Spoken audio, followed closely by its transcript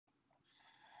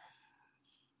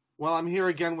Well, I'm here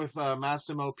again with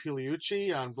Massimo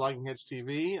Pigliucci on Blogging Heads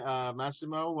TV.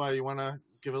 Massimo, you want to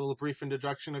give a little brief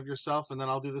introduction of yourself, and then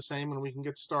I'll do the same, and we can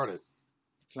get started.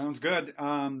 Sounds good.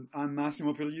 I'm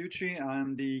Massimo Pigliucci.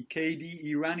 I'm the K.D.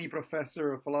 Irani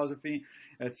Professor of Philosophy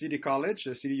at City College,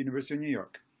 City University of New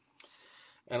York.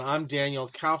 And I'm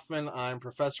Daniel Kaufman. I'm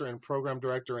Professor and Program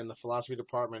Director in the Philosophy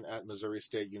Department at Missouri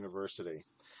State University.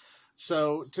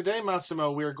 So today,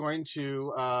 Massimo, we're going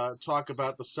to talk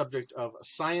about the subject of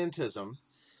scientism,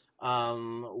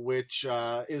 which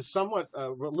is somewhat a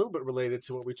little bit related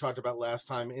to what we talked about last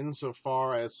time,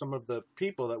 insofar as some of the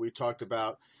people that we talked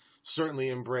about certainly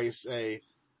embrace a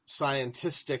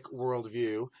scientistic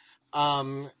worldview.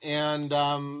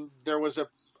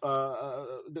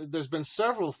 There's been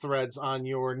several threads on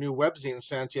your new webzine,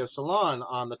 Scientia Salon,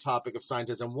 on the topic of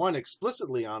scientism, one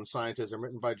explicitly on scientism,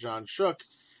 written by John Shook.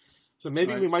 So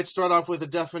maybe we might start off with a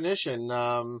definition.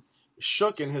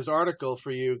 Shook, in his article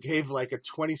for you, gave like a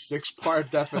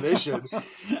 26-part definition,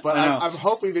 but I'm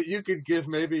hoping that you could give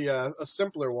maybe a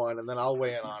simpler one, and then I'll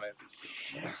weigh in on it.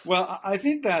 Well, I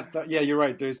think that, yeah, you're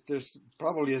right. There's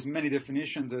probably as many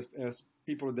definitions as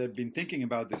people that have been thinking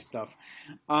about this stuff.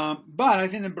 But I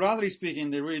think that broadly speaking,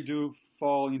 they really do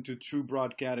fall into two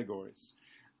broad categories.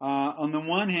 On the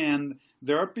one hand,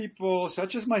 there are people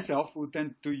such as myself who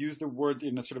tend to use the word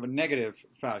in a sort of a negative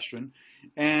fashion.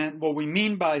 And what we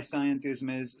mean by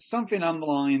scientism is something on the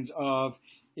lines of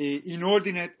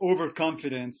inordinate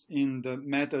overconfidence in the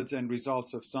methods and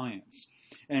results of science.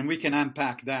 And we can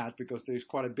unpack that because there's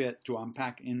quite a bit to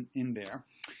unpack in there.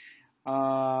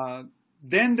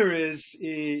 Then there is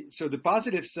so the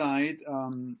positive side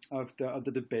of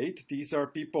the debate. These are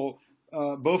people,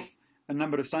 both a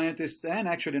number of scientists and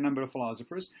actually a number of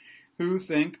philosophers, who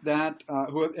think that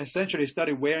who essentially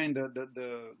started wearing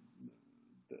the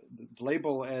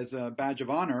label as a badge of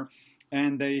honor,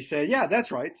 and they say, yeah,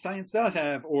 that's right, science does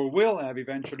have or will have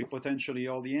eventually potentially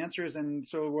all the answers, and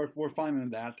so we're fine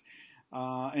with that.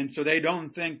 And so they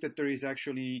don't think that there is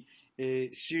actually a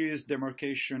serious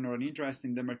demarcation or an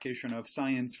interesting demarcation of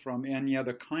science from any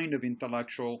other kind of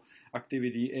intellectual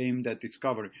activity aimed at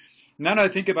discovery. Now that I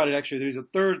think about it, actually, there is a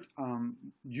third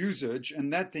usage,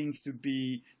 and that tends to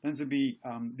be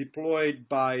deployed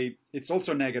by, it's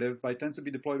also negative, but it tends to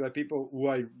be deployed by people who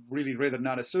I really rather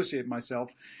not associate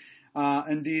myself.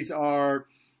 And these are,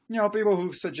 people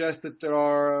who suggest that there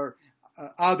are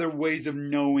other ways of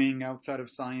knowing outside of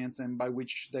science, and by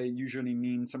which they usually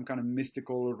mean some kind of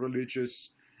mystical or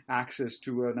religious access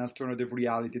to an alternative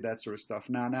reality, that sort of stuff.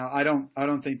 Now, I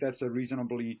don't think that's a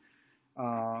reasonably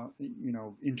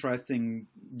interesting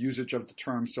usage of the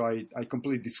term, so I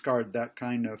completely discard that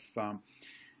kind of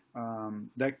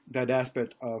that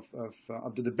aspect of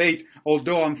the debate.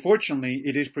 Although, unfortunately,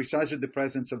 it is precisely the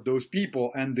presence of those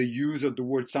people and the use of the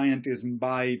word scientism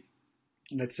by,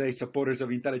 let's say, supporters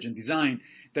of intelligent design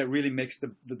that really makes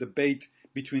the debate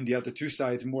between the other two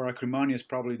sides more acrimonious,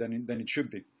 probably, than it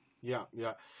should be. Yeah.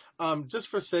 Just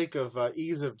for sake of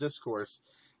ease of discourse,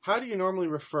 how do you normally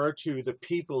refer to the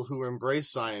people who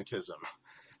embrace scientism?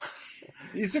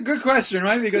 It's a good question,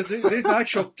 right? Because there's an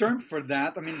actual term for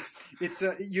that. I mean, it's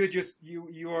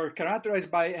you are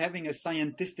characterized by having a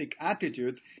scientific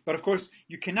attitude, but of course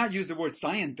you cannot use the word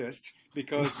scientist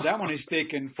because that one is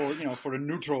taken for a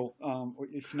neutral,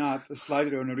 if not a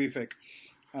slightly honorific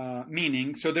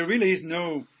meaning. So there really is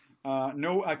no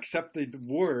accepted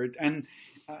word, and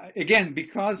again,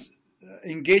 because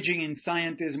engaging in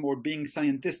scientism or being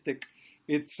scientistic,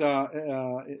 it's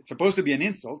supposed to be an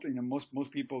insult.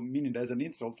 Most people mean it as an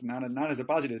insult, not as a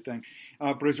positive thing.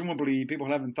 Presumably, people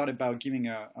haven't thought about giving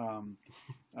a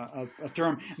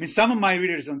term. I mean, some of my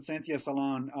readers on Scientia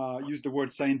Salon use the word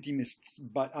scientimists,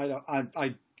 but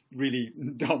I really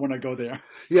don't want to go there.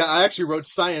 Yeah, I actually wrote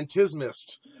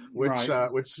scientismist,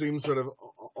 which seems sort of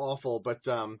awful, but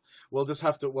we'll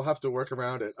have to work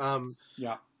around it.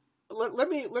 Yeah. Let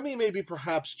me maybe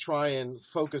perhaps try and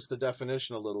focus the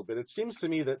definition a little bit. It seems to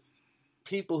me that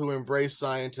people who embrace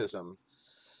scientism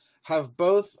have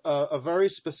both a very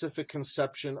specific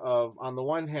conception of, on the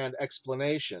one hand,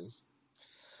 explanation,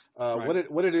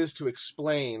 what it is to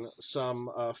explain some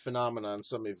phenomenon,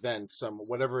 some event, some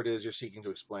whatever it is you're seeking to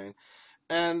explain,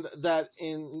 and that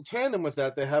in tandem with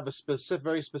that, they have a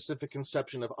very specific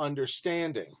conception of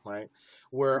understanding, right?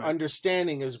 Where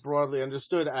understanding is broadly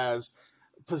understood as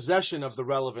possession of the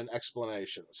relevant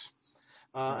explanations.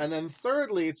 And then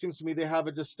thirdly, it seems to me they have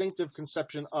a distinctive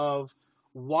conception of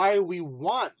why we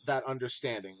want that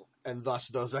understanding and thus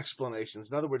those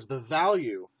explanations. In other words, the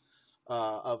value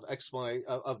of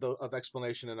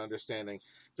explanation and understanding.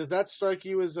 Does that strike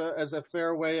you as a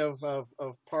fair way of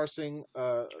parsing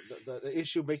the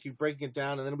issue, breaking it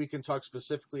down, and then we can talk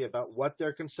specifically about what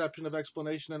their conception of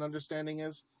explanation and understanding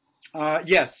is?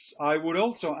 Yes, I would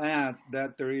also add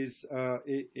that there is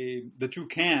the two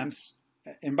camps.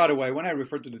 And by the way, when I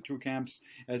refer to the two camps,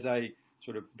 as I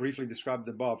sort of briefly described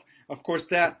above, of course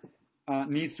that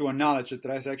needs to acknowledge that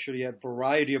there's actually a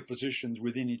variety of positions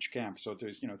within each camp. So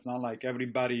there's, it's not like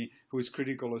everybody who is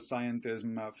critical of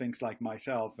scientism thinks like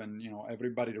myself, and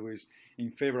everybody who is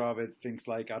in favor of it thinks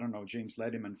like, I don't know, James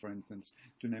Lediman, for instance,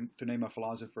 to name a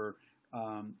philosopher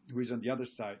who is on the other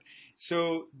side.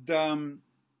 So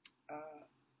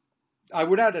I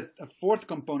would add a fourth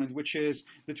component, which is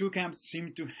the two camps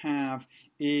seem to have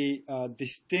a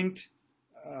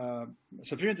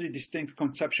sufficiently distinct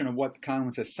conception of what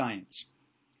counts as science.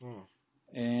 Mm.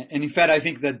 And in fact, I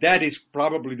think that is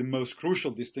probably the most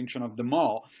crucial distinction of them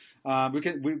all. We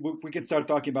can start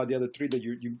talking about the other three that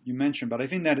you mentioned, but I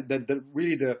think that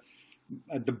really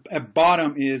at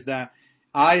bottom is that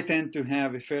I tend to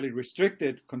have a fairly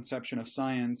restricted conception of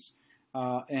science,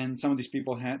 and some of these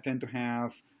people tend to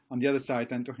have, on the other side,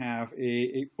 tend to have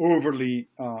a overly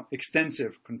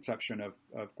extensive conception of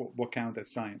what counts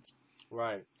as science.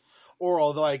 Right. Or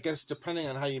although I guess depending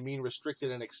on how you mean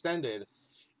restricted and extended,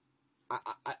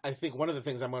 I think one of the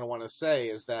things I'm going to want to say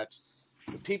is that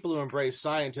the people who embrace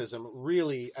scientism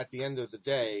really, at the end of the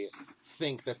day,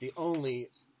 think that the only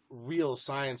real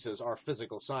sciences are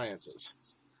physical sciences.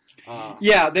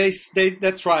 Yeah,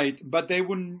 that's right, but they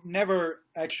would never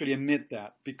actually admit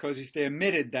that, because if they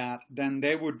admitted that, then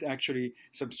they would actually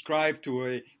subscribe to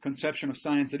a conception of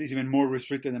science that is even more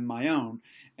restricted than my own,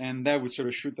 and that would sort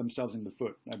of shoot themselves in the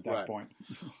foot at that point.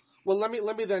 Well, let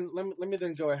me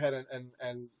then go ahead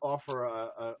and offer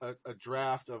a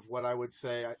draft of what I would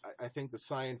say I think the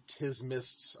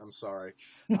scientismists,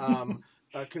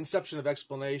 conception of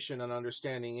explanation and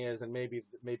understanding is, and maybe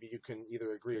you can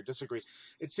either agree or disagree.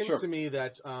 It seems to me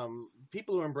that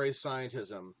people who embrace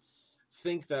scientism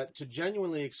think that to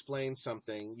genuinely explain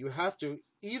something, you have to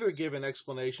either give an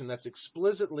explanation that's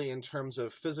explicitly in terms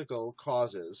of physical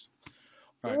causes,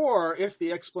 right, or if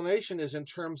the explanation is in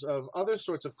terms of other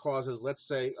sorts of causes, let's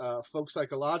say folk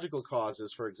psychological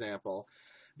causes, for example,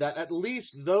 that at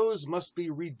least those must be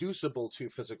reducible to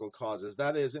physical causes.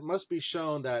 That is, it must be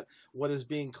shown that what is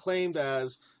being claimed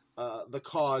as the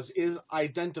cause is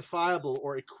identifiable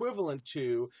or equivalent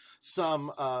to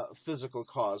some physical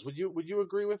cause. Would you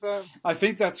agree with that? I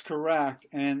think that's correct,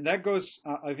 and that goes,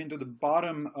 I think, to the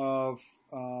bottom of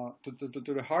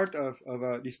to the heart of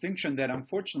a distinction that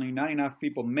unfortunately not enough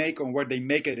people make, or where they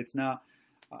make it, it's not.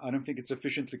 I don't think it's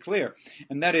sufficiently clear,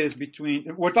 and that is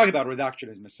between. We're talking about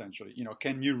reductionism essentially.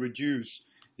 Can you reduce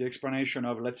the explanation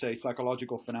of, let's say,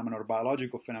 psychological phenomena or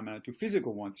biological phenomena to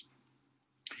physical ones?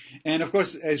 And of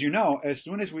course, as you know, as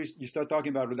soon as you start talking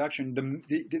about reduction,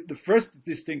 the first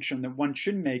distinction that one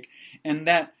should make, and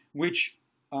that which,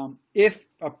 if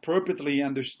appropriately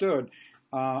understood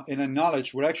and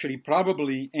acknowledged, would actually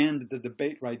probably end the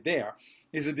debate right there,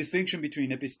 is a distinction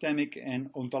between epistemic and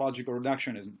ontological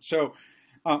reductionism. So,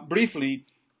 briefly,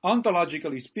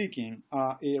 ontologically speaking,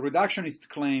 a reductionist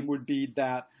claim would be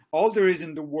that all there is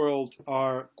in the world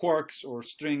are quarks or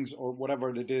strings or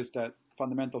whatever it is that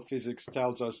fundamental physics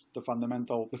tells us the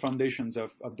foundations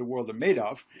of the world are made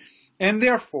of, and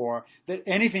therefore that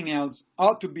anything else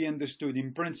ought to be understood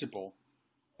in principle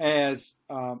as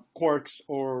quarks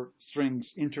or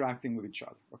strings interacting with each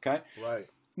other. Okay? Right.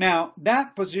 Now,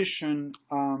 that position,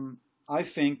 I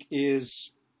think,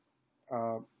 is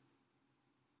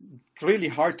clearly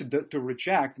hard to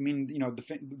reject. I mean,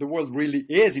 the world really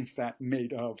is in fact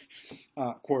made of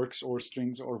quarks or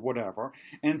strings or whatever.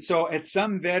 And so at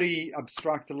some very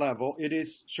abstract level, it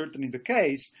is certainly the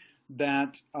case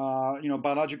that,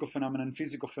 biological phenomena and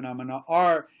physical phenomena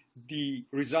are the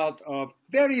result of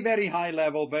very, very high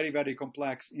level, very, very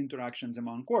complex interactions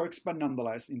among quarks, but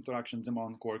nonetheless, interactions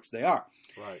among quarks they are.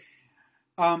 Right.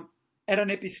 At an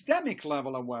epistemic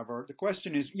level, however, the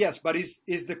question is, yes, but is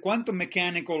the quantum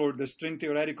mechanical or the string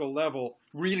theoretical level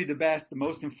really the best, the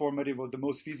most informative, or the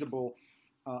most feasible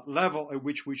level at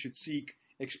which we should seek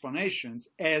explanations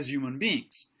as human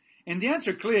beings? And the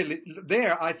answer clearly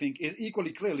there, I think, is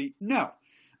equally clearly no.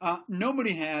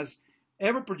 Nobody has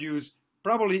ever produced,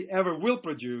 probably ever will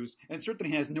produce, and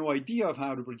certainly has no idea of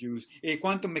how to produce a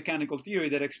quantum mechanical theory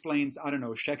that explains, I don't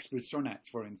know, Shakespeare's sonnets,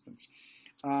 for instance.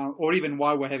 Or even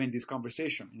why we're having this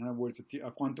conversation. In other words, a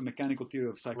quantum mechanical theory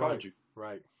of psychology.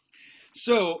 Right.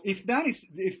 So if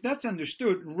that's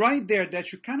understood, right there, that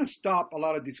should kind of stop a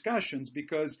lot of discussions,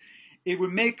 because it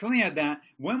would make clear that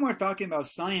when we're talking about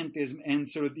scientism and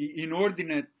sort of the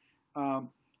inordinate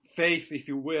faith, if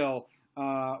you will,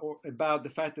 or about the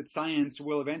fact that science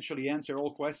will eventually answer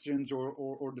all questions,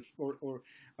 or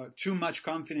too much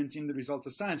confidence in the results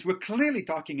of science, we're clearly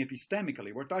talking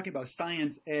epistemically. We're talking about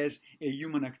science as a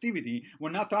human activity. We're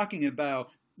not talking about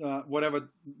whatever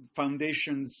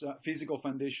foundations, physical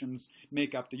foundations,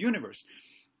 make up the universe.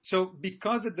 So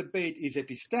because the debate is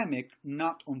epistemic,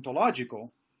 not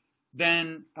ontological,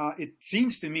 then it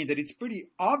seems to me that it's pretty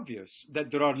obvious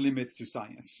that there are limits to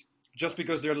science, just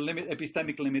because there are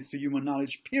epistemic limits to human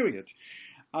knowledge, period.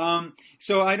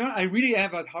 So I really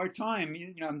have a hard time,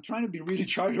 I'm trying to be really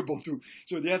charitable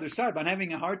to the other side, but I'm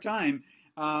having a hard time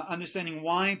understanding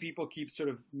why people keep sort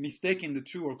of mistaking the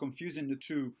two or confusing the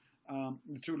two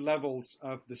levels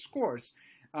of discourse.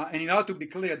 And it ought to be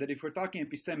clear that if we're talking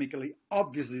epistemically,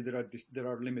 obviously there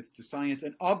are limits to science,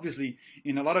 and obviously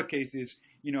in a lot of cases,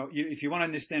 if you want to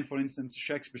understand, for instance,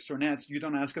 Shakespeare's sonnets, you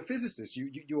don't ask a physicist,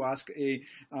 you ask a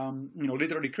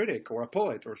literary critic or a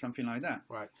poet or something like that.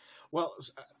 Right. Well,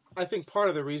 I think part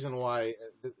of the reason why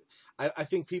I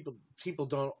think people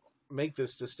don't make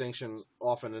this distinction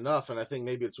often enough, and I think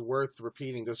maybe it's worth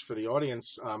repeating just for the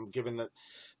audience, given that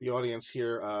the audience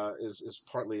here is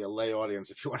partly a lay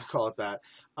audience, if you want to call it that.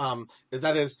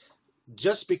 That is,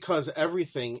 just because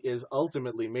everything is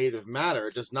ultimately made of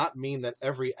matter does not mean that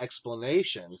every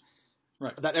explanation,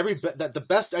 right, that the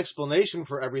best explanation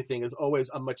for everything is always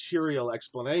a material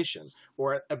explanation,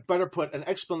 or better put, an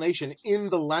explanation in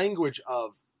the language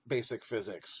of basic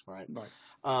physics, right?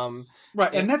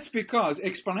 Right. And that's because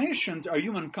explanations are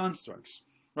human constructs,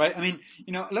 right? I mean,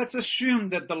 let's assume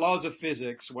that the laws of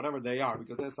physics, whatever they are,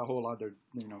 because that's a whole other,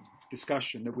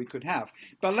 discussion that we could have.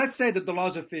 But let's say that the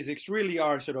laws of physics really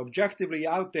are sort of objectively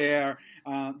out there.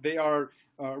 They are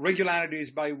regularities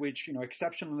by which,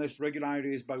 exceptionalist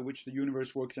regularities by which the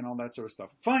universe works and all that sort of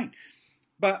stuff. Fine.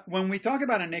 But when we talk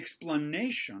about an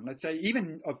explanation, let's say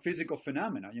even of physical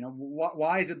phenomena,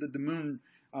 why is it that the moon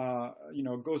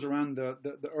goes around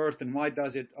the Earth, and why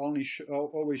does it only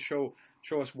always show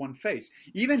us one face?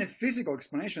 Even in physical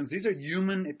explanations, these are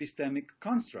human epistemic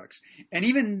constructs. And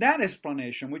even that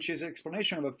explanation, which is an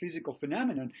explanation of a physical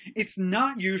phenomenon, it's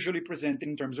not usually presented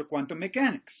in terms of quantum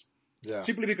mechanics. Yeah.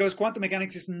 Simply because quantum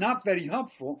mechanics is not very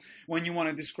helpful when you want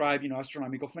to describe,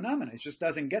 astronomical phenomena. It just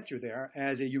doesn't get you there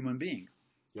as a human being.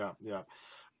 Yeah, yeah.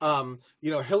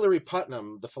 Hilary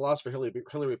Putnam, the philosopher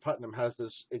Hilary Putnam, has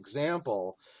this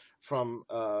example from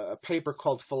a paper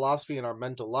called Philosophy in Our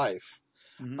Mental Life,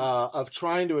 of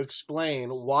trying to explain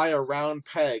why a round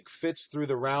peg fits through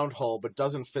the round hole but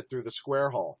doesn't fit through the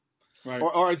square hole. Right.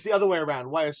 Or it's the other way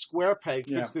around, why a square peg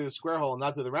fits through the square hole and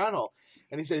not through the round hole.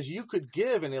 And he says you could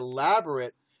give an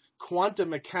elaborate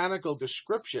quantum mechanical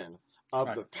description of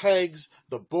the pegs,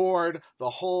 the board,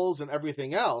 the holes, and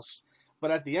everything else,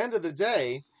 but at the end of the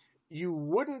day, you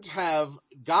wouldn't have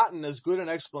gotten as good an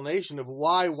explanation of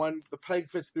why the peg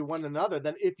fits through one another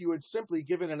than if you had simply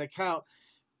given an account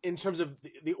in terms of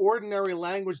the ordinary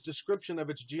language description of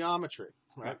its geometry,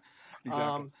 right?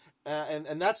 Exactly.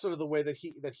 And that's sort of the way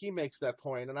that he makes that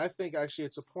point. And I think actually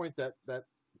it's a point that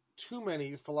too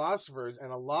many philosophers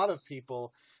and a lot of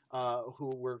people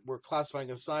who we're classifying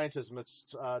as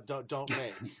scientists don't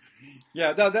make.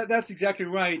 Yeah, that's exactly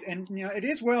right. And it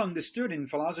is well understood in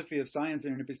philosophy of science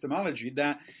and in epistemology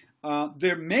that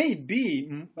there may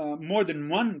be more than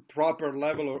one proper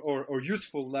level or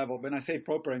useful level. When I say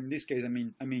proper in this case, I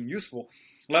mean useful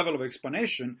level of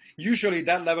explanation. Usually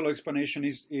that level of explanation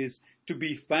is to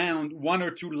be found one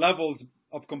or two levels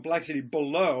of complexity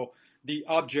below the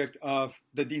object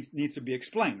that needs to be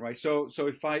explained, right? So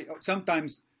if I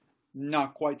sometimes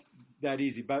not quite that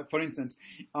easy, but for instance,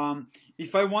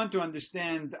 if I want to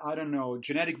understand, I don't know,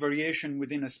 genetic variation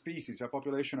within a species, a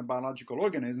population of biological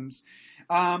organisms,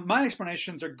 my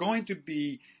explanations are going to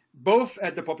be both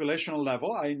at the populational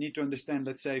level. I need to understand,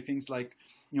 let's say, things like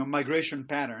migration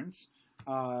patterns,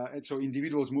 and so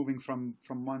individuals moving from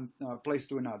one place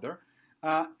to another.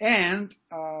 And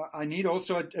I need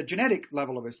also a genetic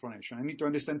level of explanation. I need to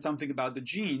understand something about the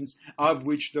genes of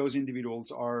which those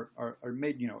individuals are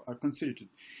made, are constituted.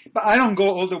 But I don't go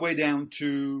all the way down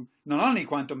to not only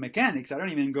quantum mechanics. I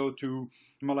don't even go to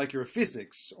molecular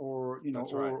physics or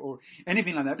or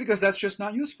anything like that, because that's just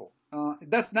not useful.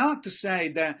 That's not to say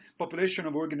that population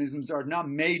of organisms are not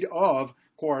made of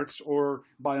quarks or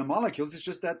biomolecules. It's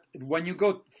just that when you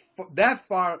go that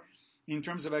far in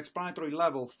terms of explanatory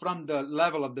level from the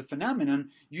level of the phenomenon,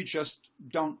 you just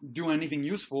don't do anything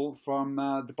useful from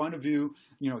the point of view,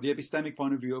 the epistemic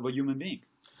point of view of a human being.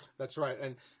 That's right.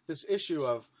 And this issue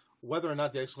of whether or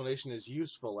not the explanation is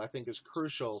useful, I think, is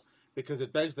crucial because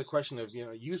it begs the question of,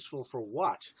 useful for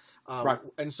what? Right.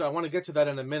 And so I want to get to that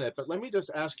in a minute, but let me just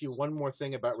ask you one more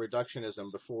thing about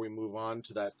reductionism before we move on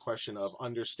to that question of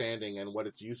understanding and what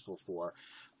it's useful for.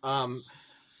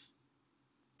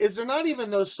 Is there not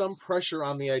even, though, some pressure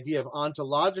on the idea of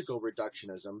ontological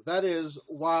reductionism? That is,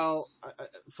 while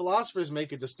philosophers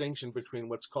make a distinction between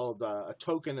what's called a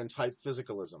token and type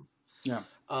physicalism. Yeah.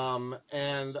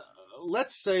 And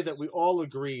let's say that we all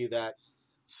agree that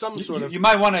you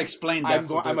might want to explain that.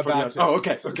 I'm about to. Oh,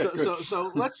 okay.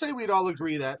 So let's say we'd all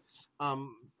agree that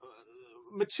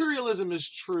materialism is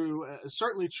true,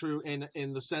 certainly true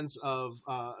in the sense of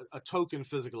a token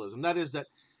physicalism. That is, that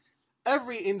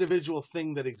every individual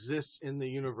thing that exists in the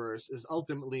universe is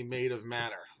ultimately made of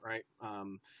matter, right?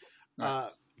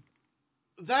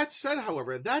 That said,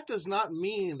 however, that does not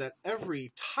mean that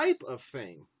every type of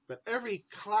thing, that every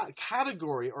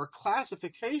category or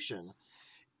classification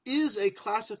is a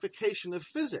classification of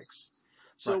physics.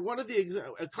 So one of the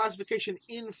a classification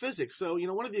in physics. So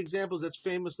one of the examples that's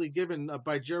famously given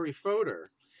by Jerry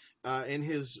Fodor in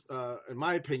his, in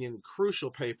my opinion, crucial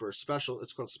paper, it's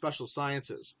called Special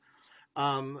Sciences.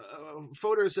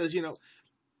 Fodor says,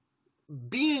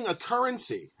 being a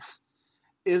currency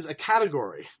is a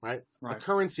category, right? A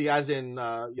currency, as in,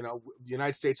 the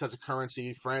United States has a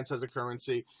currency, France has a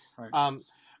currency,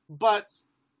 but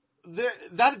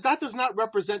that does not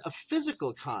represent a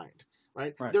physical kind,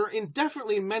 right? There are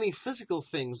indefinitely many physical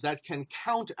things that can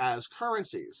count as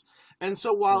currencies, and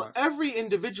so while every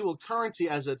individual currency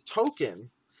as a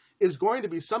token is going to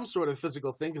be some sort of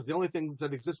physical thing, because the only things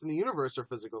that exist in the universe are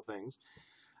physical things.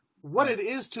 What it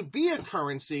is to be a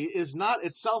currency is not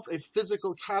itself a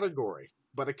physical category,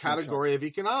 but a category of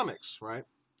economics, right?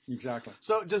 Exactly.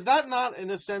 So does that not,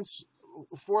 in a sense,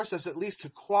 force us at least to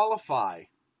qualify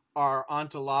our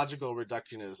ontological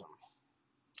reductionism?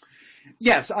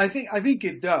 Yes, I think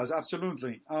it does,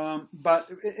 absolutely. But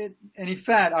and in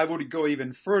fact, I would go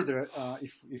even further.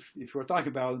 If we're talking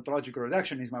about ontological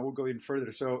reductionism, I would go even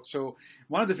further. So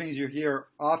one of the things you hear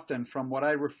often from what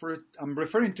I'm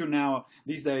referring to now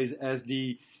these days as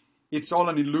the "it's all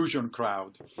an illusion"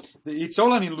 crowd. The "it's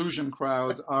all an illusion"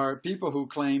 crowd are people who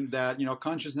claim that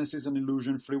consciousness is an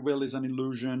illusion, free will is an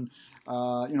illusion,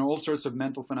 all sorts of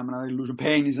mental phenomena are illusion,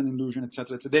 pain is an illusion,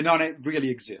 etc. They don't really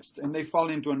exist, and they fall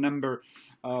into a number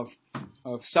of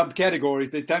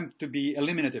subcategories. They tend to be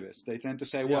eliminativists. They tend to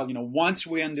say, well, once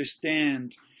we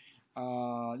understand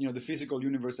the physical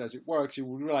universe as it works, you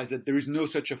will realize that there is no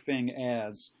such a thing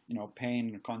as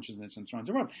pain, consciousness, and so on and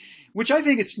so forth. Which I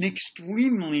think it's an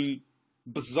extremely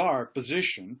bizarre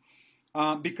position,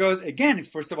 because again,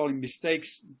 first of all, it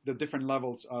mistakes the different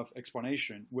levels of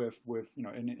explanation with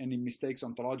and it mistakes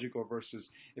ontological versus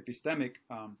epistemic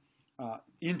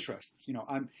interests.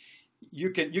 You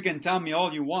can tell me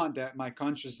all you want that my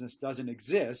consciousness doesn't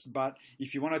exist, but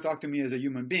if you want to talk to me as a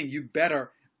human being, you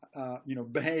better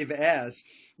behave as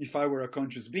if I were a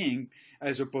conscious being,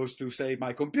 as opposed to, say,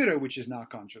 my computer, which is not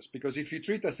conscious. Because if you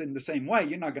treat us in the same way,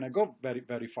 you're not going to go very,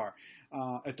 very far.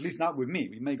 At least not with me.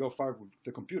 We may go far with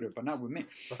the computer, but not with me.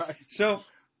 Right. So,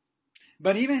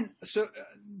 but even so,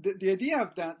 the idea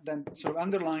of that sort of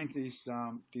underlines these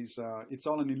 "it's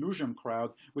all an illusion"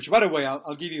 crowd. Which, by the way,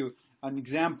 I'll give you an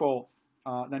example,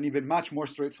 an even much more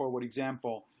straightforward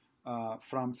example.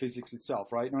 From physics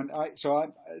itself, right?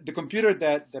 The computer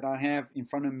that I have in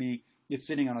front of me, it's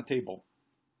sitting on a table,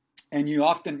 and you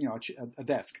often, a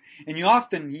desk, and you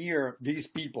often hear these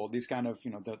people, these kind of,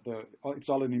 the "it's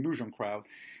all an illusion" crowd,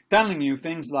 telling you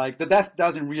things like the desk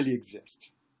doesn't really exist.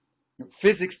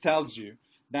 Physics tells you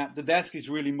that the desk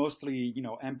is really mostly,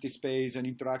 empty space and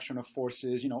interaction of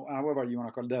forces, however you want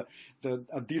to call it, the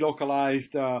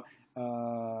delocalized,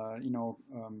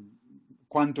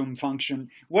 quantum function,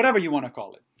 whatever you want to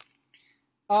call it.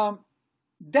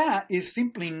 That is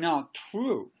simply not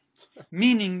true.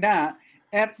 Meaning that,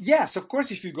 yes, of course,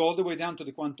 if you go all the way down to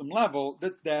the quantum level,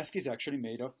 the desk is actually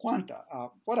made of quanta,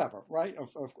 whatever, right?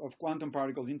 Of quantum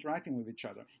particles interacting with each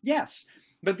other. Yes,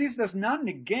 but this does not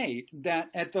negate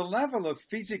that at the level of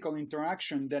physical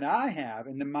interaction that I have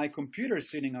and that my computer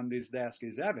sitting on this desk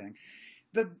is having,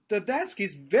 the desk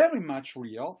is very much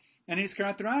real. And it's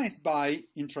characterized by,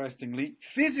 interestingly,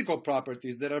 physical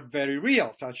properties that are very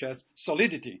real, such as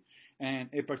solidity and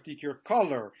a particular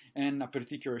color and a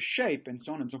particular shape and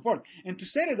so on and so forth. And to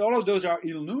say that all of those are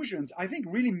illusions, I think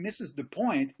really misses the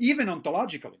point, even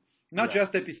ontologically. Not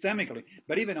just epistemically,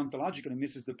 but even ontologically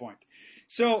misses the point.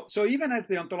 So even at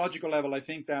the ontological level, I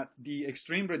think that the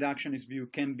extreme reductionist view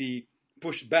can be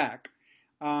pushed back.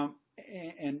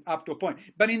 And up to a point,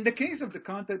 but in the case of the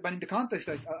context,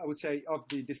 I would say, of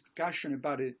the discussion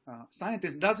about it,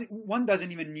 scientists one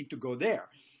doesn't even need to go there,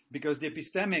 because the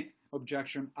epistemic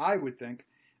objection, I would think,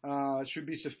 should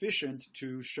be sufficient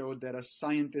to show that a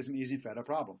scientism is in fact a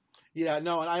problem. Yeah,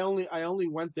 no, and I only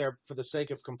went there for the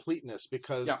sake of completeness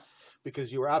Yeah.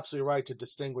 because you were absolutely right to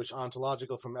distinguish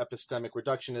ontological from epistemic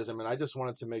reductionism, and I just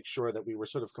wanted to make sure that we were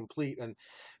sort of complete and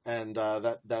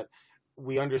that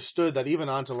we understood that even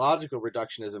ontological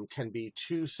reductionism can be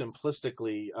too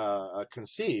simplistically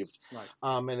conceived. Right.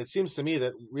 And it seems to me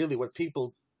that really what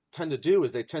people tend to do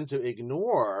is they tend to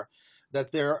ignore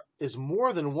that there is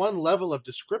more than one level of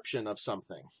description of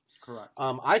something. Correct.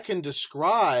 I can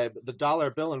describe the dollar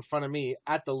bill in front of me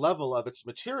at the level of its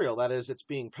material, that is, it's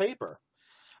being paper.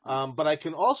 But I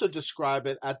can also describe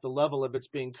it at the level of its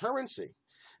being currency.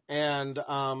 And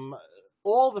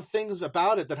all the things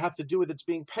about it that have to do with its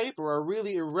being paper are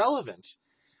really irrelevant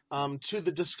to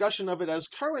the discussion of it as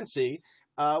currency,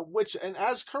 and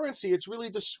as currency, it's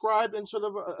really described in sort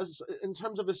of in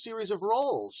terms of a series of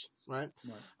roles, right?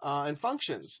 And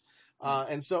functions.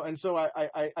 And so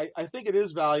I think it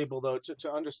is valuable though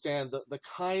to understand the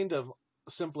kind of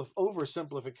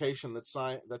oversimplification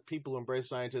that people who embrace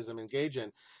scientism engage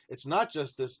in. It's not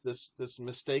just this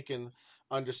mistaken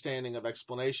understanding of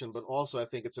explanation, but also I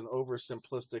think it's an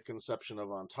oversimplistic conception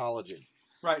of ontology.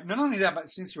 Right. Not only that, but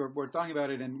since we're talking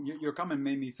about it, and your comment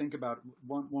made me think about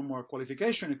one more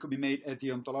qualification. It could be made at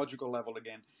the ontological level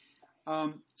again.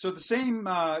 So the same,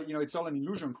 it's all an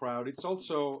illusion crowd. It's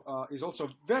also is also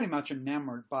very much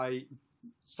enamored by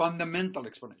fundamental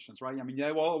explanations, right? I mean,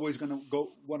 they're always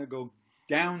want to go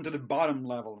down to the bottom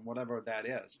level, whatever that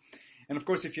is. And of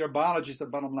course, if you're a biologist, the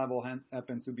bottom level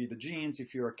happens to be the genes.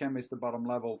 If you're a chemist, the bottom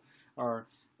level are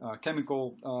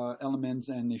chemical elements,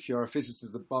 and if you're a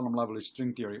physicist, the bottom level is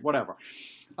string theory, whatever.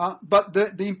 But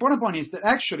the important point is that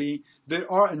actually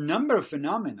there are a number of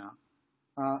phenomena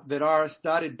that are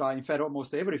studied by, in fact,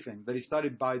 almost everything that is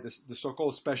studied by the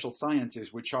so-called special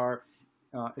sciences, which are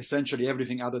essentially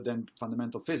everything other than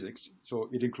fundamental physics. So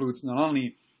it includes not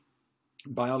only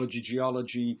biology,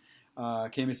 geology,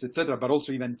 chemistry, etc., but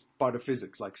also even part of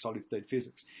physics, like solid-state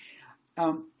physics.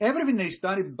 Everything that is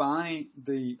studied by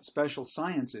the special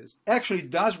sciences actually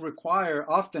does require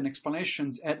often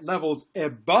explanations at levels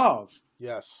above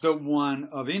the one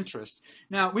of interest.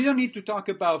 Now, we don't need to talk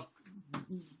about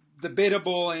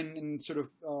debatable and sort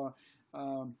of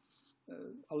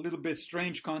a little bit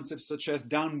strange concepts such as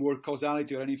downward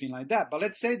causality or anything like that. But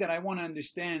let's say that I want to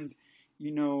understand,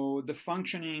 the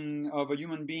functioning of a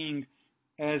human being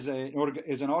as an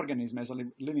organism, as a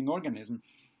living organism.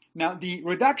 Now, the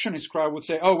reductionist crowd would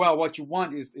say, "Oh well, what you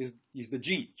want is the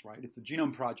genes, right? It's the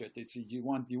genome project. You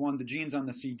want the genes on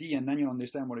the CD, and then you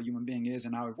understand what a human being is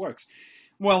and how it works."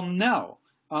 Well, no,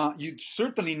 you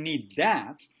certainly need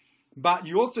that, but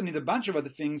you also need a bunch of other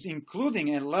things,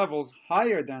 including at levels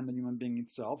higher than the human being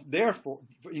itself. Therefore,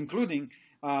 including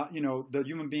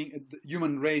the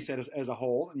human race as a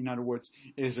whole. In other words,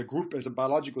 as a group, as a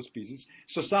biological species,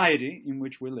 society in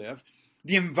which we live.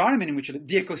 The environment in which we live,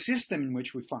 the ecosystem in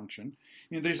which we function.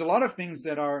 There's a lot of things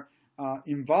that are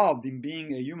involved in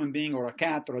being a human being or a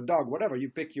cat or a dog, whatever you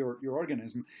pick your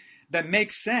organism, that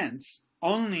makes sense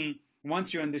only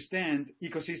once you understand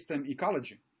ecosystem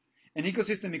ecology. And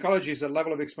ecosystem ecology is a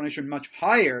level of explanation much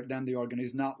higher than the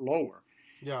organism, not lower.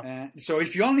 Yeah. So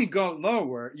if you only go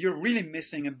lower, you're really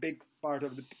missing a big part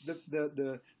of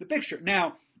the picture.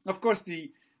 Now, of course, the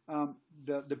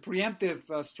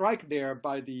preemptive strike there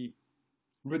by the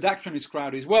reductionist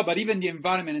crowd is, well, but even the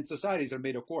environment and societies are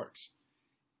made of quarks.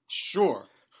 Sure,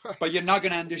 but you're not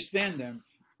going to understand them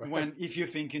if you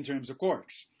think in terms of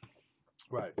quarks.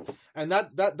 Right. And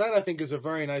that I think is a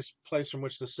very nice place from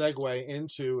which to segue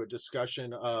into a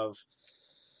discussion of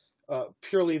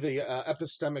purely the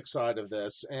epistemic side of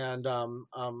this, and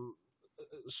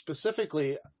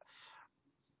specifically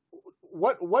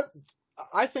what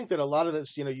I think that a lot of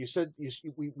this, you said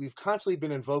we've constantly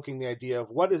been invoking the idea of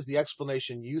what is the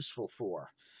explanation useful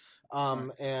for,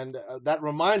 and that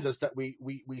reminds us that we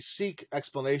seek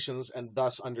explanations and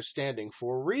thus understanding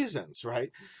for reasons,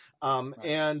 right?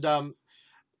 And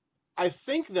I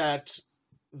think that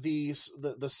the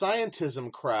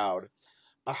scientism crowd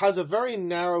has a very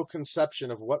narrow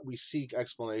conception of what we seek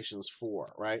explanations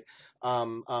for, right?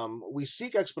 We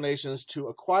seek explanations to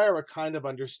acquire a kind of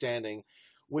understanding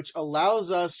which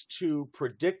allows us to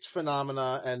predict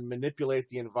phenomena and manipulate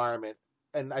the environment.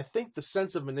 And I think the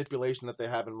sense of manipulation that they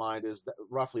have in mind is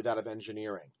roughly that of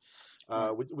engineering.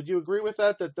 Would you agree with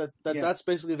that? That's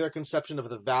basically their conception of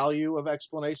the value of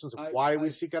explanations, of why we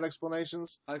seek out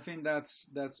explanations? I think that's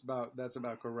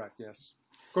about correct. Yes.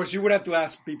 Of course, you would have to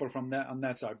ask people on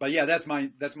that side, but yeah, that's my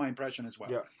impression as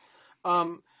well. Yeah.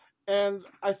 And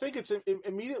I think it's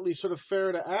immediately sort of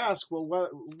fair to ask, well,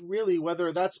 really,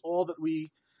 whether that's all that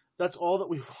we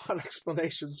want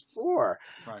explanations for.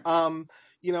 Right.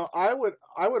 I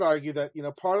would argue that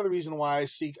part of the reason why I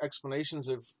seek explanations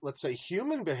of, let's say,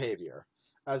 human behavior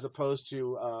as opposed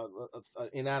to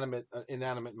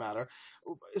inanimate matter,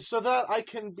 is so that I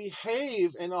can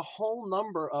behave in a whole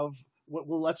number of what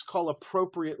let's call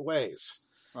appropriate ways.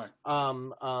 Right.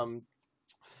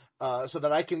 So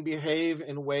that I can behave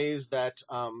in ways that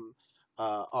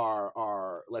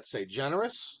are, let's say,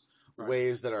 generous, Right.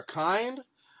 ways that are kind,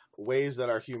 ways that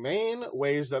are humane,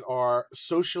 ways that are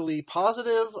socially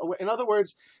positive. In other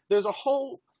words, there's a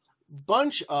whole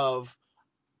bunch of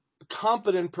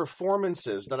competent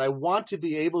performances that I want to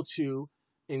be able to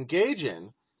engage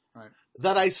in, Right.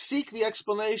 that I seek the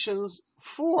explanations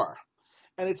for.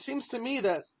 And it seems to me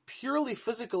that purely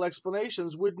physical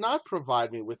explanations would not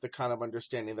provide me with the kind of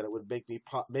understanding that it would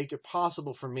make it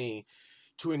possible for me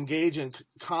to engage in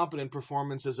competent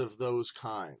performances of those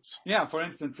kinds. Yeah, for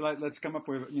instance, let's come up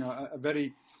with a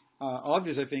very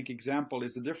obvious, I think, example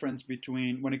is the difference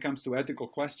between, when it comes to ethical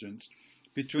questions,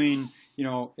 between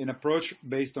an approach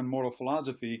based on moral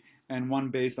philosophy and one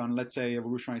based on, let's say,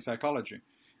 evolutionary psychology.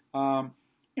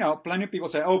 Plenty of people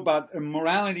say, oh, but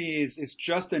morality is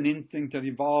just an instinct that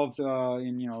evolved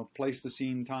in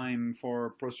Pleistocene time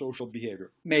for prosocial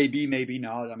behavior. Maybe, maybe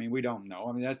not. I mean, we don't know.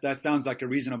 I mean, that sounds like a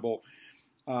reasonable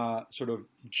sort of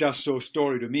just so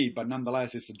story to me, but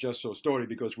nonetheless, it's a just so story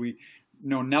because we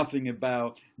know nothing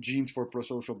about genes for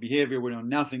prosocial behavior. We know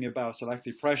nothing about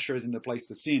selective pressures in the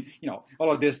Pleistocene.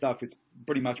 All of this stuff is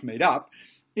pretty much made up.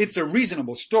 It's a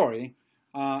reasonable story,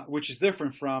 which is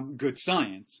different from good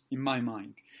science in my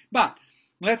mind. But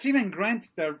let's even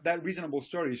grant that reasonable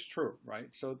story is true,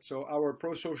 right? So our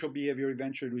prosocial behavior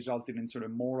eventually resulted in sort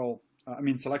of moral.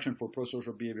 Selection for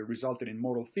prosocial behavior resulted in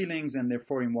moral feelings, and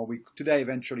therefore in what we today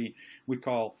eventually we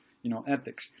call,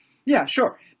 ethics. Yeah,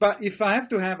 sure. But if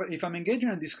I'm engaging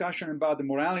in a discussion about the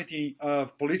morality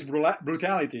of police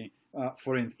brutality,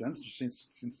 for instance,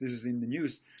 since this is in the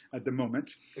news at the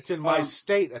moment, it's in my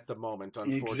state at the moment.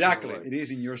 Unfortunately, exactly, it is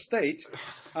in your state.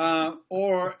 So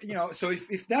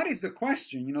if that is the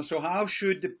question, so how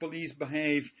should the police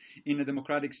behave in a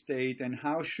democratic state, and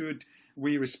how should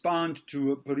we respond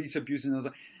to police abuse?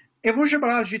 Evolutionary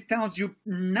biology tells you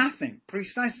nothing,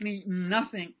 precisely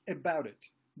nothing about it.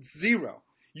 Zero.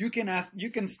 You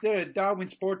can stare at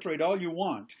Darwin's portrait all you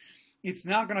want. It's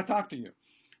not going to talk to you.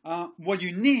 What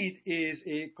you need is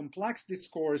a complex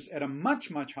discourse at a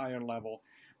much, much higher level,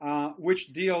 which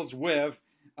deals with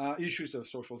issues of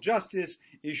social justice,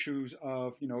 issues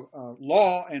of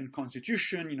law and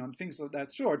constitution, things of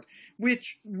that sort,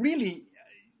 which really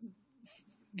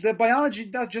the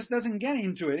biology just doesn't get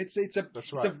into it. It's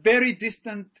a very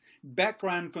distant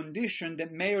background condition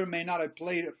that may or may not have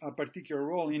played a particular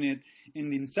role in it in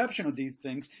the inception of these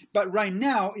things. But right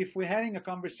now, if we're having a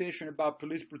conversation about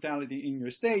police brutality in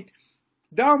your state,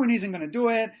 Darwin isn't going to do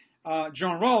it.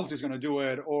 John Rawls is going to do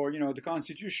it, or the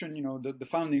Constitution, the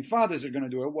founding fathers are going to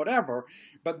do it, whatever.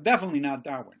 But definitely not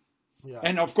Darwin. Yeah.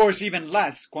 And of course, even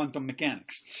less quantum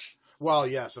mechanics. Well,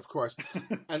 yes, of course.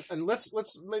 and let's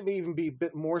maybe even be a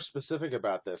bit more specific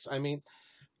about this. I mean,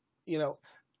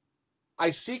 I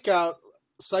seek out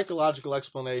psychological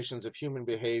explanations of human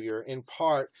behavior in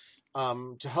part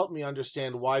to help me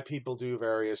understand why people do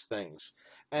various things.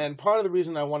 And part of the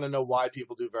reason I want to know why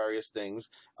people do various things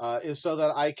is so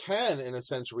that I can, in a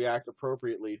sense, react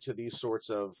appropriately to these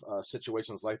sorts of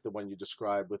situations like the one you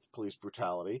described with police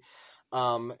brutality.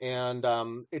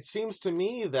 It seems to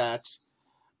me that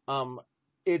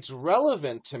it's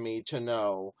relevant to me to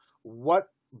know what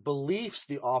beliefs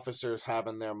the officers have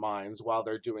in their minds while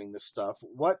they're doing this stuff,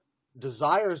 what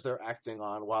desires they're acting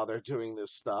on while they're doing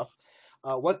this stuff,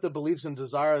 what the beliefs and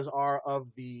desires are of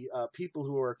the people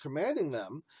who are commanding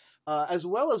them, as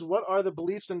well as what are the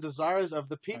beliefs and desires of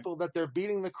the people that they're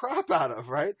beating the crap out of,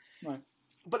 right?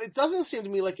 But it doesn't seem to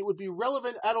me like it would be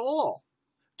relevant at all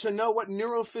to know what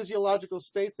neurophysiological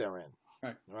state they're in.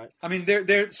 Right. I mean,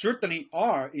 there certainly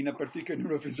are in a particular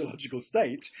neurophysiological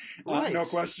state, no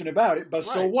question about it. But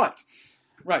so what?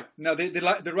 Right. Now,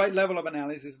 the right level of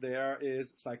analysis there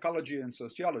is psychology and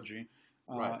sociology,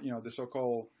 the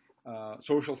so-called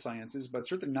social sciences, but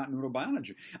certainly not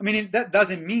neurobiology. I mean, that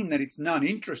doesn't mean that it's not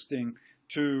interesting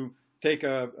to take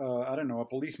a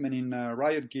policeman in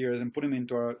riot gears and put him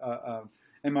into a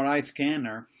MRI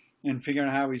scanner and figure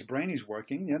out how his brain is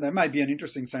working. Yeah, that might be an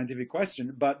interesting scientific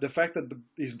question, but the fact that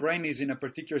his brain is in a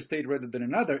particular state rather than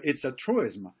another, it's a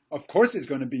truism. Of course it's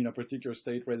going to be in a particular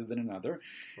state rather than another.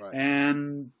 Right.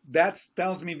 And that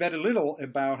tells me very little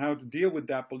about how to deal with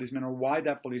that policeman or why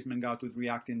that policeman got to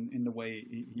react in the way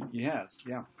he has.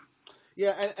 Yeah.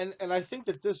 Yeah, and I think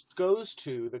that this goes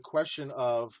to the question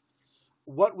of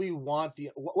what we want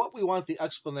the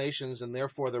explanations and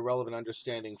therefore the relevant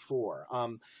understanding for.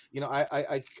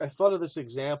 I thought of this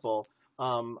example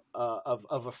of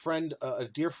a friend, a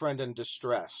dear friend in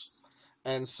distress,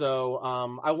 and so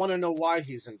I want to know why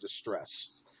he's in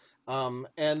distress.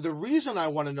 And the reason I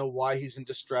want to know why he's in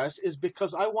distress is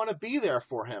because I want to be there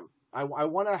for him. I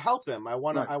want to help him. I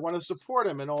want to support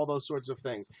him and all those sorts of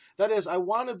things. That is, I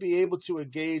want to be able to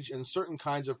engage in certain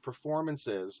kinds of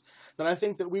performances that I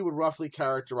think that we would roughly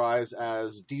characterize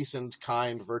as decent,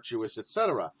 kind, virtuous,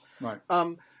 etc. Right.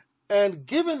 And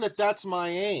given that that's my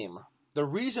aim, the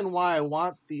reason why I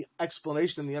want the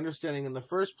explanation and the understanding in the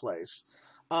first place,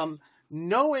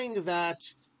 knowing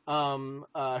that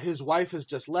his wife has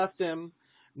just left him,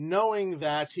 knowing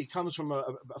that he comes from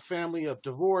a family of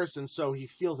divorce and so he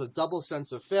feels a double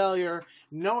sense of failure,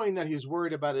 knowing that he's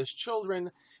worried about his children,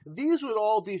 these would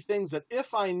all be things that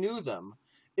if I knew them,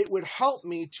 it would help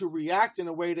me to react in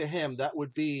a way to him that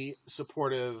would be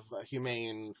supportive,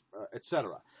 humane,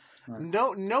 etc. Right.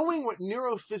 Knowing what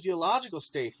neurophysiological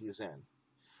state he's in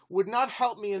would not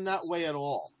help me in that way at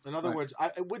all. In other words,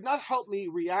 it would not help me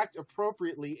react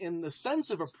appropriately in the sense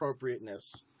of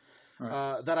appropriateness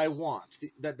that I want.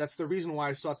 That's the reason why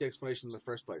I sought the explanation in the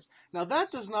first place. Now,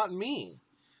 that does not mean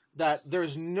that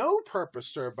there's no purpose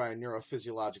served by a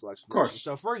neurophysiological explanation. Of course.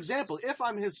 So, for example, if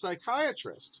I'm his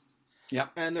psychiatrist,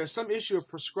 and there's some issue of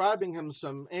prescribing him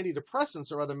some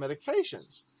antidepressants or other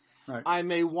medications, I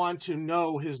may want to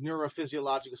know his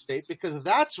neurophysiological state because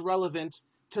that's relevant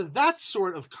to that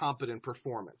sort of competent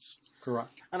performance.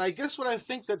 Correct. And I guess what I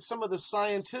think that some of the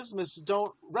scientismists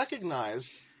don't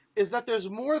recognize is that there's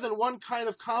more than one kind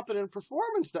of competent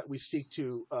performance that we seek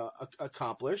to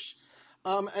accomplish,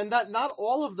 and that not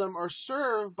all of them are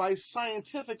served by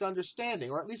scientific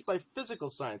understanding, or at least by physical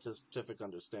scientific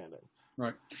understanding.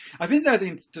 Right. I think that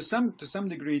to some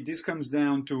degree, this comes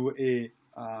down to a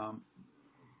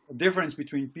difference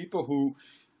between people who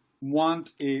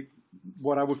want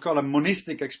what I would call a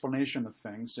monistic explanation of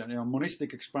things,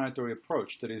 monistic explanatory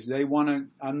approach. That is, they want to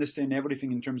understand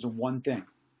everything in terms of one thing.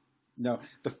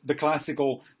 The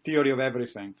classical theory of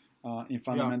everything in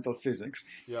fundamental physics,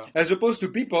 as opposed to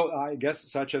people, I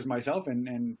guess, such as myself,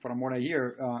 and from what I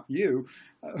hear, you,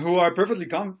 who are perfectly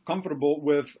comfortable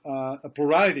with a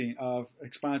plurality of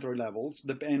explanatory levels,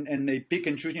 and they pick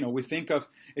and choose. We think of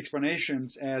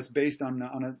explanations as based on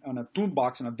a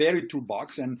toolbox, on a varied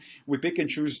toolbox, and we pick and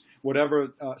choose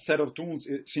whatever set of tools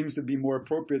it seems to be more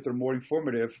appropriate or more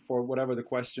informative for whatever the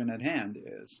question at hand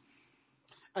is.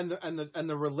 And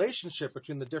the relationship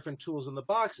between the different tools in the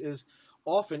box is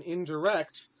often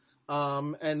indirect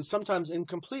and sometimes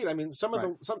incomplete. I mean,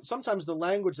 sometimes the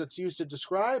language that's used to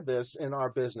describe this in our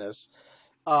business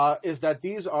is that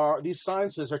these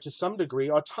sciences are to some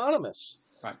degree autonomous,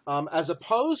 as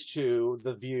opposed to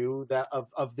the view that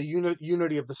of the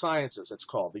unity of the sciences. It's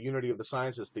called the unity of the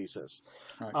sciences thesis.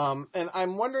 And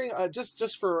I'm wondering,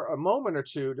 just for a moment or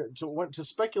two, to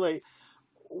speculate.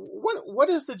 What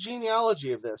is the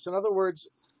genealogy of this? In other words,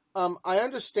 I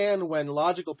understand when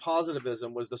logical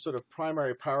positivism was the sort of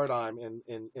primary paradigm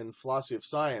in philosophy of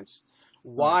science,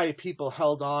 why people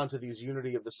held on to these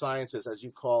unity of the sciences, as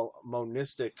you call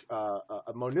monistic,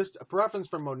 a preference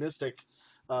for monistic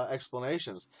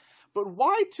explanations. But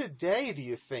why today do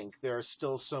you think there are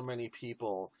still so many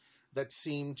people that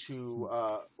seem to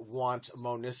want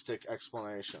monistic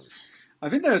explanations? I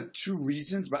think there are two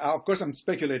reasons, but of course I'm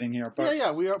speculating here.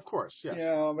 But, we are, of course, yes.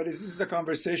 Yeah, but this is a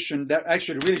conversation that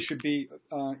actually really should be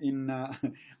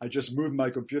I just moved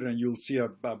my computer and you'll see a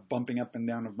bumping up and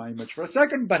down of my image for a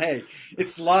second, but hey,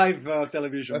 it's live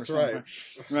television. That's or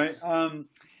something, right?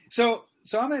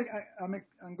 So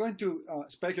I'm going to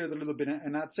speculate a little bit,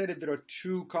 and I'd say that there are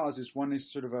two causes. One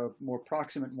is sort of a more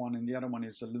proximate one, and the other one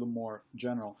is a little more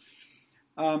general.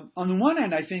 On the one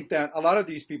hand, I think that a lot of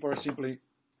these people are simply,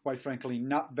 quite frankly,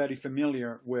 not very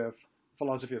familiar with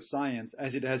philosophy of science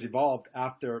as it has evolved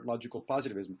after logical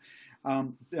positivism.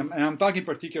 And I'm talking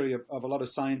particularly of a lot of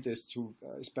scientists who,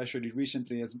 especially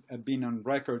recently, have been on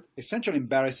record essentially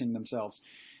embarrassing themselves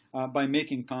by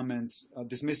making comments,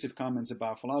 dismissive comments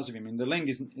about philosophy. I mean, the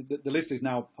list is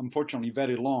now, unfortunately,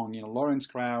 very long. Lawrence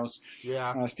Krauss,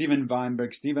 Steven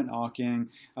Weinberg, Stephen Hawking,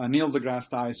 Neil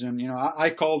deGrasse Tyson. I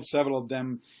called several of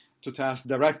them to task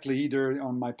directly, either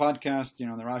on my podcast,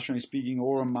 the Rationally Speaking,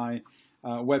 or on my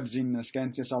webzine,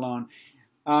 Scientia Salon.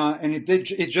 And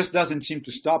it just doesn't seem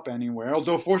to stop anywhere.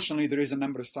 Although, fortunately, there is a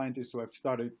number of scientists who have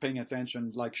started paying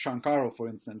attention, like Shankaro, for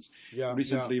instance,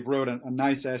 recently wrote a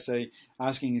nice essay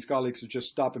asking his colleagues to just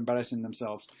stop embarrassing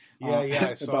themselves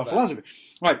about philosophy.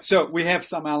 Right. So we have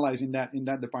some allies in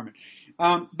that department.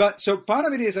 But so part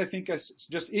of it is, I think, as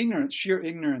just ignorance, sheer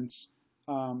ignorance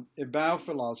about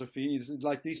philosophy. It's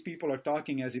like these people are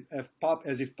talking as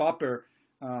if Popper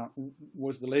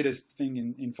was the latest thing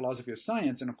in philosophy of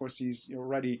science, and of course he's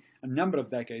already a number of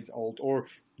decades old. Or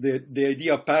the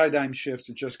idea of paradigm shifts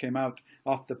that just came out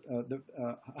off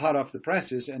hot off the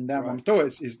presses, and that one too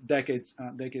is decades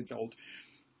old.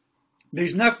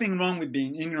 There's nothing wrong with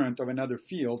being ignorant of another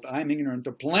field. I'm ignorant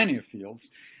of plenty of fields.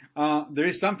 There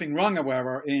is something wrong,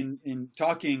 however, in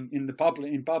talking in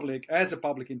public as a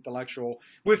public intellectual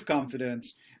with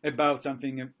confidence about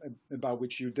something about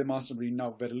which you demonstrably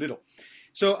know very little.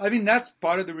 So I think that's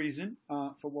part of the reason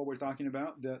for what we're talking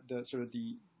about, the sort of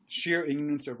the sheer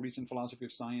ignorance of recent philosophy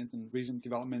of science and recent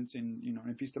developments in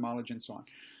epistemology and so on.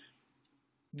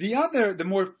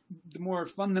 The more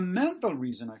fundamental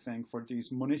reason, I think, for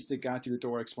this monistic attitude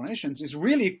toward explanations is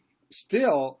really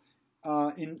still,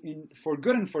 for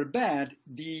good and for bad,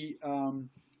 the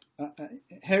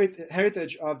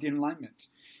heritage of the Enlightenment.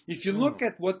 If you look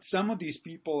at what some of these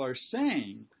people are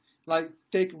saying, like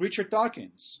take Richard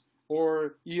Dawkins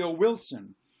or E.O.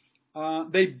 Wilson,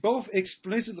 they both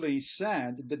explicitly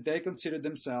said that they considered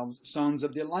themselves sons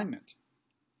of the Enlightenment.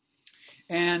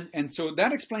 And so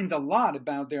that explains a lot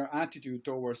about their attitude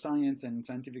toward science and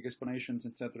scientific explanations,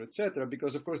 etc.,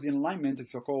 because, of course, the Enlightenment is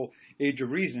so-called Age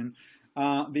of Reason.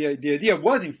 The idea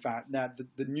was, in fact, that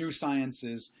the new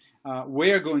sciences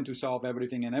were going to solve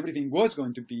everything, and everything was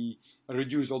going to be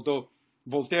reduced, although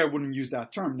Voltaire wouldn't use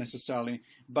that term necessarily,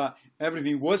 but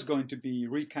everything was going to be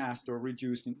recast or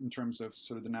reduced in terms of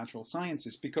sort of the natural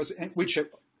sciences, which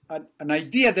an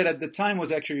idea that at the time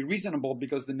was actually reasonable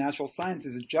because the natural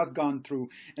sciences had just gone through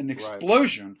an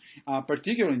explosion,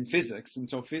 particularly in physics. And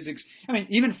so physics, I mean,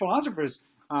 even philosophers,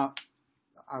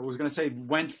 I was going to say,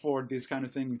 went for this kind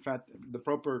of thing. In fact, the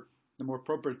more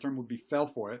proper term would be fell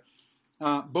for it.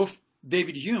 Both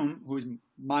David Hume, who is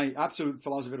my absolute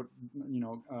philosopher,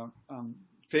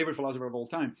 favorite philosopher of all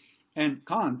time, and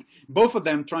Kant, both of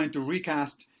them trying to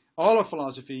recast all of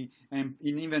philosophy and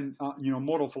even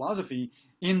moral philosophy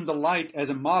in the light as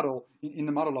a model, in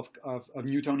the model of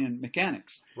Newtonian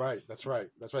mechanics. Right. That's right.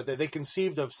 They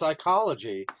conceived of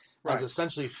psychology as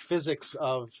essentially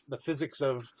the physics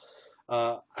of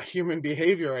human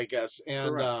behavior, I guess,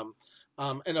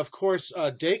 and of course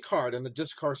Descartes in the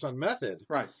Discourse on Method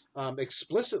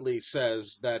explicitly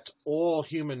says that all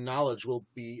human knowledge will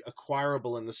be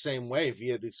acquirable in the same way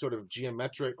via these sort of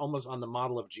geometric, almost on the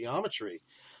model of geometry.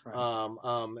 So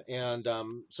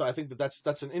I think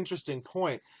that's an interesting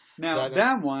point. Now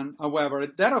that one, however,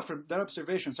 that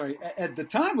observation, at the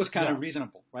time was kind of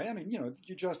reasonable, right? I mean,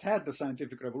 you just had the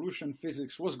scientific revolution,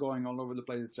 physics was going all over the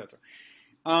place, etc.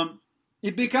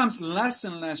 It becomes less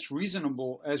and less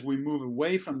reasonable as we move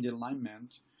away from the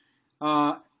Enlightenment.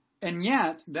 And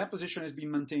yet, that position has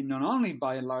been maintained not only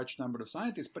by a large number of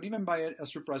scientists, but even by a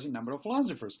surprising number of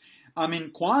philosophers. I mean,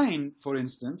 Quine, for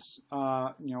instance,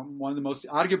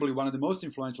 arguably one of the most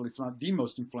influential, if not the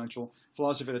most influential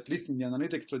philosopher, at least in the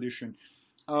analytic tradition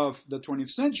of the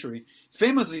 20th century,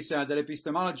 famously said that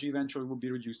epistemology eventually will be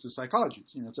reduced to psychology.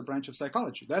 It's a branch of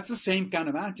psychology. That's the same kind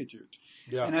of attitude.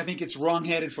 Yeah. And I think it's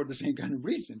wrong-headed for the same kind of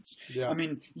reasons. Yeah. I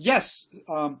mean, yes,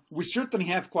 we certainly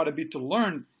have quite a bit to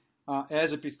learn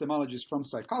as epistemologists from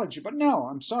psychology, but no,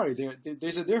 I'm sorry,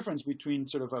 there's a difference between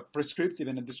sort of a prescriptive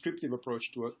and a descriptive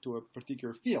approach to a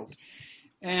particular field.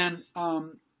 And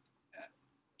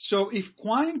so if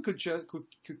Quine could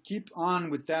keep on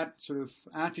with that sort of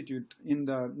attitude in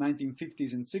the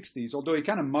 1950s and 60s, although he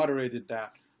kind of moderated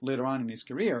that later on in his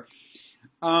career,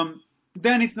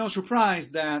 then it's no surprise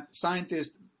that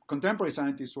contemporary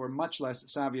scientists who are much less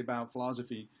savvy about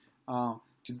philosophy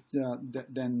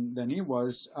than he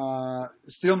was,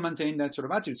 still maintain that sort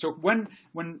of attitude. So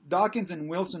when Dawkins and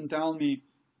Wilson tell me,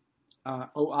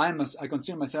 I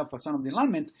consider myself a son of the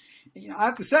Enlightenment, I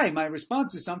have to say my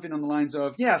response is something on the lines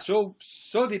of,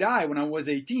 so did I when I was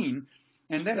 18,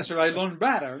 and then I learned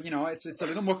better. It's a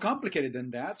little more complicated than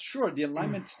that. Sure, the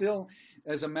Enlightenment still,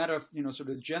 as a matter of sort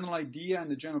of the general idea and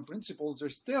the general principles, are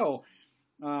still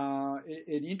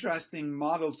an interesting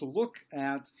model to look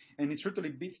at, and it certainly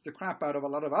beats the crap out of a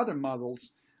lot of other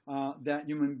models that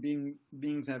human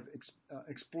beings have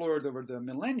explored over the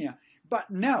millennia. But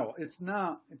no, it's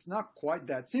not quite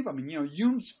that simple. I mean,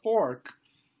 Hume's fork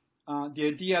the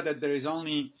idea that there is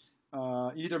only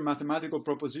either mathematical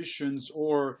propositions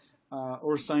or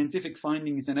scientific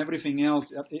findings, and everything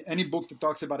else, any book that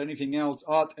talks about anything else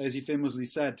ought, as he famously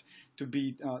said, to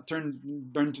be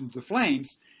burnt into the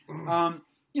flames.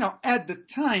 At the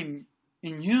time,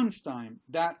 in Hume's time,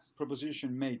 that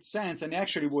proposition made sense and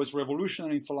actually was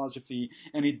revolutionary in philosophy,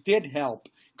 and it did help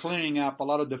clearing up a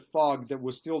lot of the fog that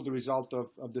was still the result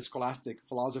of the scholastic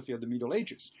philosophy of the Middle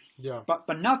Ages. Yeah.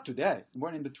 But not today.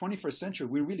 When in the 21st century,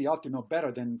 we really ought to know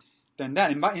better than that.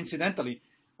 And incidentally,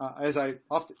 as I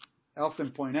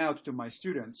often point out to my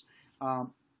students,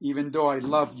 even though I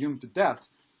love Hume to death,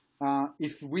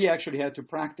 if we actually had to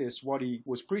practice what he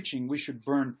was preaching, we should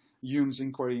burn Hume's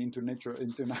inquiry into nature,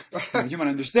 into human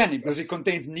understanding, because it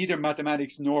contains neither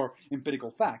mathematics nor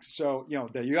empirical facts. So,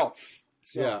 there you go.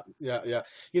 So, yeah.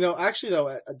 Actually,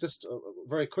 though, just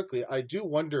very quickly, I do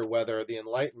wonder whether the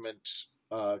Enlightenment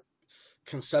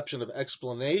conception of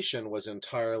explanation was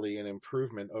entirely an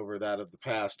improvement over that of the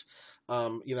past.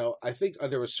 I think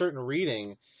under a certain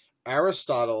reading,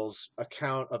 Aristotle's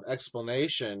account of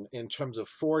explanation in terms of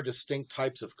four distinct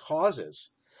types of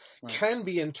causes can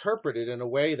be interpreted in a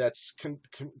way that's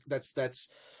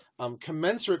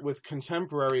commensurate with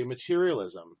contemporary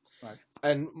materialism,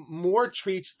 and more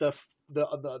treats the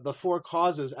four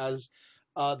causes as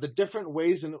the different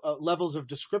ways and levels of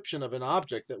description of an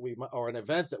object that or an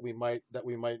event that we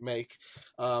might make,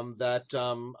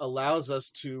 that allows us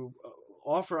to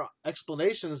offer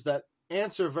explanations that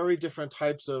answer very different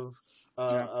types of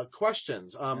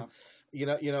questions. What we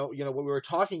were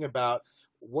talking about.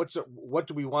 What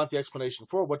do we want the explanation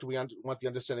for? What do we want the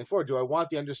understanding for? Do I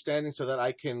want the understanding so that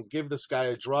I can give this guy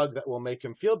a drug that will make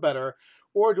him feel better?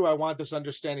 Or do I want this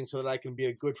understanding so that I can be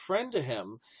a good friend to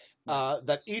him?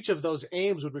 That each of those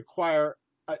aims would require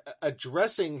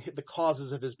addressing the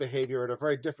causes of his behavior at a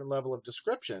very different level of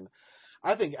description.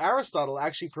 I think Aristotle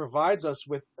actually provides us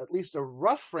with at least a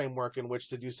rough framework in which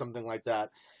to do something like that.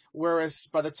 Whereas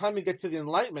by the time you get to the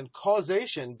Enlightenment,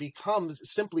 causation becomes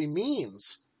simply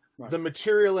means. The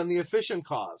material and the efficient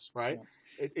cause, right?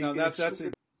 Yeah. That's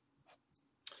it.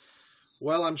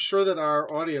 Well, I'm sure that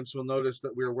our audience will notice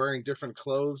that we're wearing different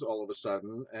clothes all of a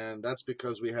sudden, and that's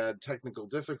because we had technical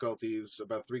difficulties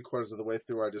about 3/4 of the way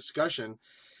through our discussion,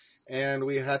 and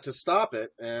we had to stop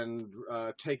it and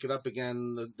take it up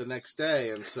again the next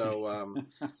day. And so,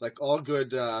 like all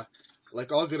good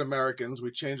Americans,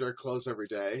 we change our clothes every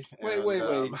day. Wait.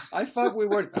 I thought we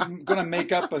were going to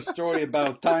make up a story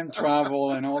about time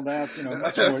travel and all that,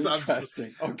 much more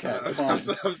interesting. Okay, fine. I'm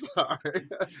sorry.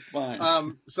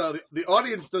 Fine. So the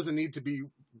audience doesn't need to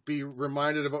be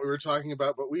reminded of what we were talking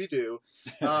about, but we do.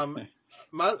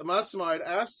 Massimo, I'd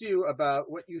asked you about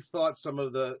what you thought some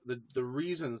of the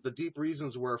reasons, the deep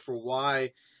reasons were for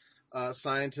why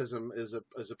scientism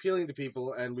is appealing to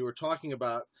people, and we were talking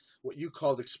about what you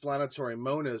called explanatory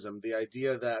monism, the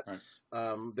idea that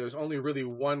there's only really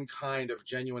one kind of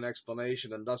genuine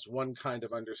explanation and thus one kind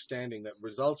of understanding that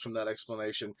results from that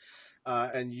explanation.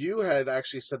 And you had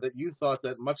actually said that you thought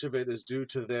that much of it is due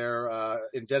to their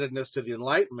indebtedness to the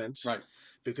Enlightenment. Right.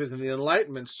 Because in the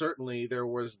Enlightenment, certainly there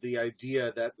was the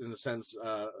idea that, in a sense,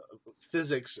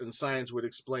 physics and science would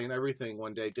explain everything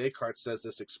one day. Descartes says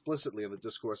this explicitly in the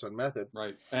Discourse on Method.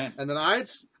 Right. And then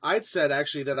I'd said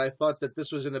actually that I thought that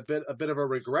this was in a bit of a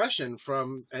regression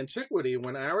from antiquity,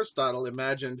 when Aristotle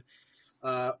imagined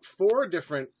four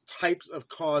different types of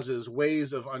causes,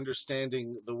 ways of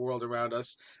understanding the world around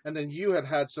us. And then you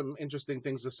had some interesting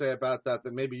things to say about that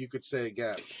maybe you could say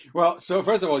again. Well, so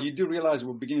first of all, you do realize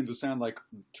we're beginning to sound like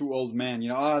two old men,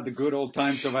 the good old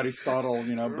times of Aristotle,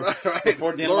 right.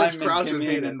 Before the Lawrence Enlightenment Krauss came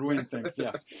in and ruined things.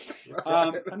 Yes.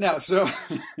 Now, so...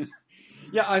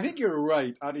 Yeah, I think you're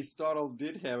right. Aristotle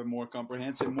did have a more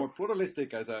comprehensive, more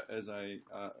pluralistic, as I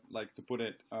like to put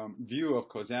it, view of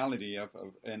causality,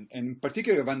 and in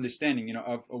particular of understanding,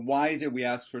 of why is it we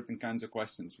ask certain kinds of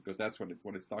questions, because that's what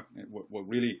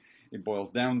really it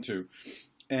boils down to.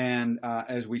 And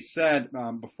as we said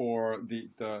before,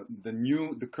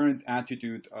 the current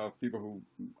attitude of people who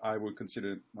I would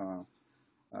consider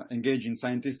engage in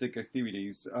scientific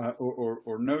activities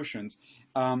or notions,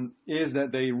 is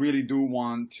that they really do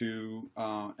want to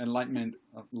Enlightenment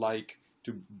like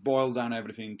to boil down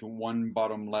everything to one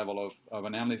bottom level of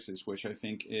analysis, which I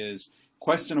think is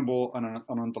questionable on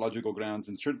ontological grounds,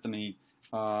 and certainly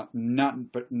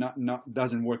not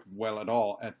doesn't work well at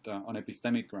all on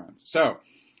epistemic grounds. So,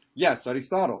 yes,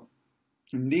 Aristotle.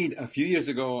 Indeed, a few years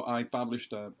ago, I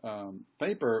published a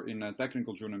paper in a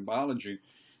technical journal in biology,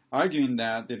 arguing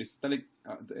that the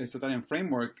Aristotelian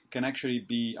framework can actually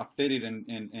be updated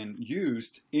and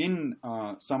used in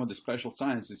some of the special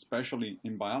sciences, especially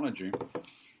in biology,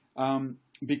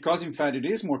 Because in fact it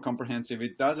is more comprehensive,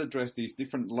 it does address these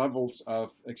different levels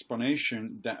of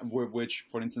explanation that which,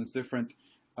 for instance, different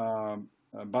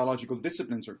biological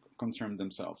disciplines are concerned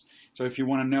themselves. So if you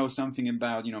want to know something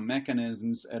about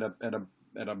mechanisms at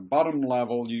a bottom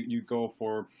level, you go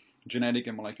for genetic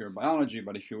and molecular biology.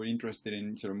 But if you're interested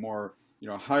in sort of more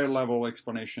higher level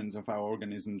explanations of how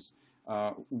organisms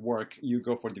work, you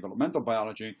go for developmental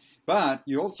biology. But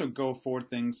you also go for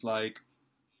things like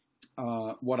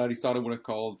what Aristotle would have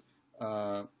called,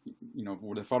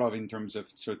 would have thought of in terms of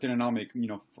sort of tyrannomic,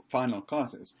 final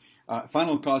causes.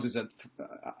 Final causes that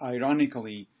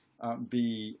ironically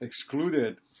be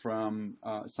excluded from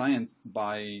science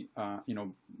by,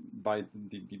 by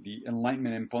the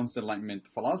Enlightenment and post-Enlightenment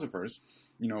philosophers,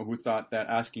 who thought that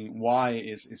asking why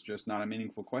is just not a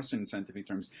meaningful question in scientific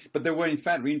terms. But they were in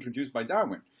fact reintroduced by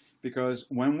Darwin. Because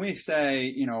when we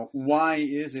say, why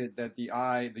is it that the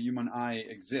human eye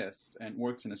exists and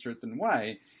works in a certain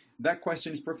way, that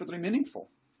question is perfectly meaningful.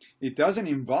 It doesn't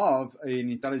involve an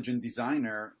intelligent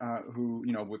designer who,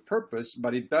 with purpose,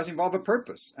 but it does involve a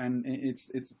purpose, and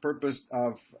it's a purpose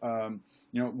of,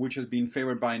 which has been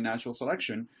favored by natural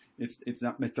selection. It's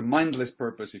a mindless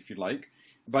purpose, if you like,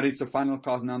 but it's a final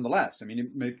cause nonetheless. I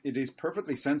mean, it is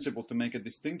perfectly sensible to make a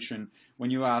distinction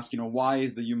when you ask, why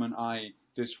is the human eye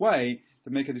this way, to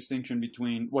make a distinction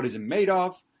between what is it made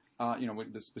of,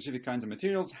 with the specific kinds of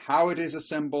materials, how it is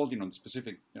assembled, the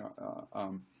specific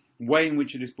way in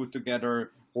which it is put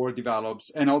together or develops,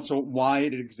 and also why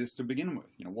it exists to begin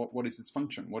with. What is its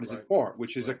function? What is it for?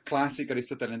 Which is a classic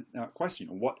Aristotelian question.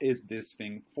 What is this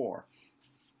thing for?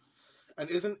 And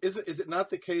is it not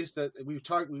the case that we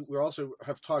also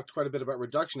have talked quite a bit about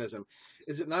reductionism?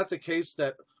 Is it not the case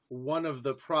that one of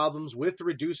the problems with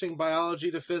reducing biology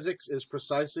to physics is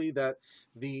precisely that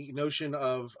the notion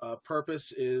of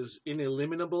purpose is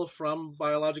ineliminable from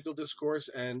biological discourse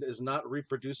and is not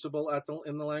reproducible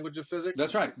in the language of physics?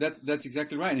 That's right. That's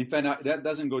exactly right. And in fact, that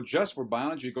doesn't go just for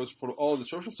biology; it goes for all the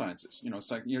social sciences.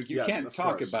 You Yes, can't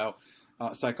talk about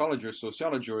psychology or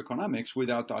sociology or economics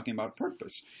without talking about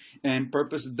purpose. And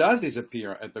purpose does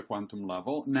disappear at the quantum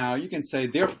level. Now, you can say,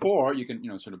 therefore, you can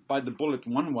sort of bite the bullet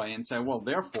one way and say, well,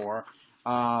 therefore,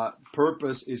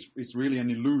 purpose is really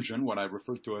an illusion, what I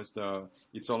refer to as the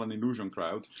it's all an illusion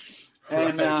crowd.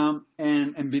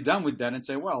 And be done with that and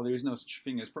say, well, there is no such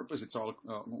thing as purpose. It's all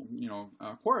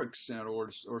quirks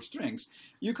or strings.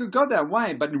 You could go that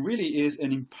way, but it really is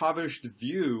an impoverished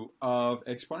view of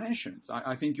explanations.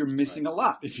 I think you're missing a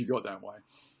lot if you go that way.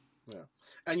 Yeah,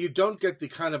 and you don't get the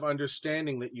kind of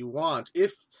understanding that you want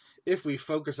if we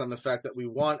focus on the fact that we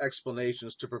want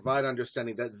explanations to provide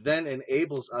understanding that then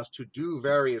enables us to do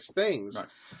various things.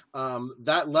 Right.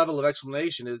 That level of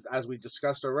explanation, is, as we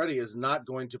discussed already, is not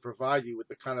going to provide you with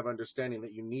the kind of understanding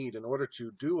that you need in order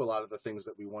to do a lot of the things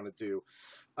that we want to do.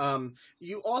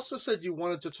 You also said you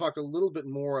wanted to talk a little bit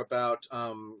more about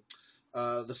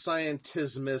the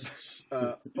scientismists'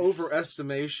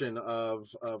 overestimation of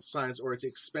science, or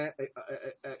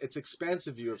its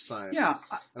expansive view of science. Yeah,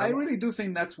 I really do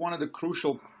think that's one of the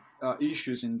crucial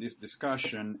issues in this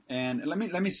discussion. And let me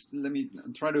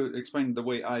try to explain the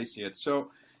way I see it.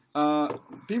 So,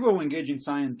 people who engage in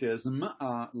scientism,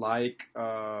 like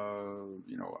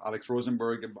Alex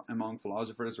Rosenberg among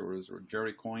philosophers, or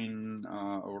Jerry Coyne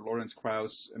or Lawrence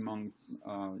Krauss among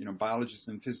biologists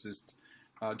and physicists.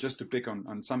 Just to pick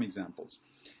on some examples,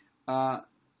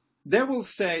 they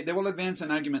will advance an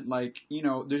argument like,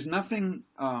 there's nothing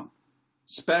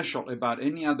special about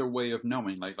any other way of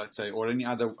knowing, like, let's say, or any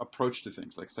other approach to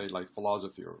things, like, say, like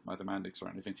philosophy or mathematics or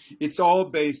anything. It's all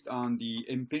based on the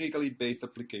empirically based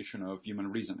application of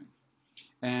human reasoning.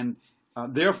 And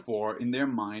therefore, in their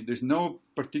mind, there's no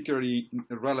particularly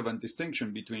relevant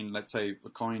distinction between, let's say,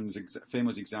 Coyne's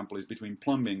famous example is between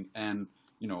plumbing and,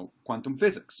 quantum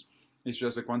physics. It's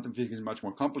just that quantum physics is much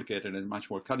more complicated and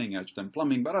much more cutting edge than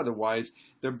plumbing, but otherwise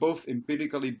they're both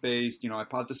empirically based,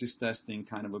 hypothesis testing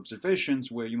kind of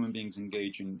observations where human beings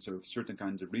engage in sort of certain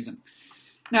kinds of reasoning.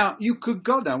 Now, you could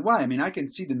go that way. I mean, I can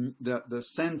see the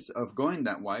sense of going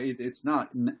that way. It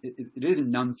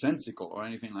isn't nonsensical or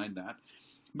anything like that.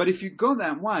 But if you go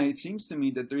that way, it seems to me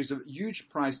that there is a huge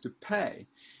price to pay,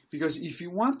 because if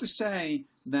you want to say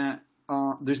that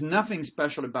there's nothing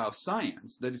special about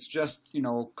science, that it's just,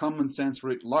 common sense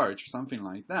writ large, something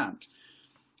like that,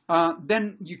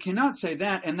 then you cannot say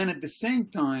that and then at the same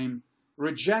time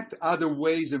reject other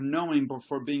ways of knowing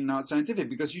for being not scientific,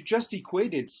 because you just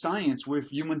equated science with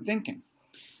human thinking.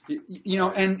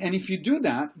 And if you do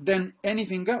that, then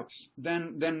anything goes.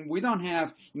 Then we don't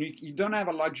have, you don't have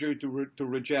a luxury to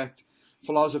reject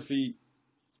philosophy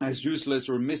as useless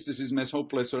or mysticism as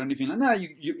hopeless or anything like that.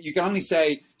 You can only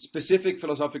say specific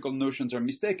philosophical notions are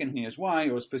mistaken, here's why,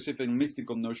 or specific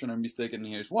mystical notions are mistaken,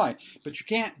 here's why. But you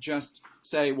can't just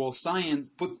say, well, science,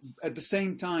 at the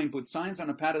same time, put science on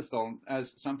a pedestal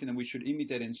as something that we should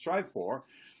imitate and strive for,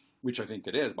 which I think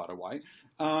it is, by the way.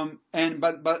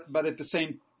 But at the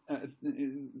same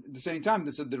time,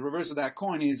 the reverse of that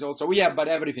coin is also, well, yeah, but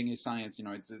everything is science.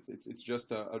 It's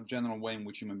just a general way in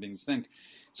which human beings think.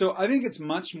 So I think it's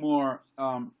much more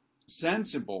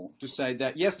sensible to say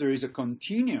that yes, there is a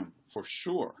continuum for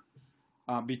sure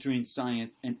between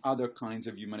science and other kinds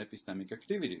of human epistemic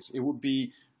activities. It would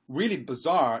be really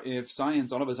bizarre if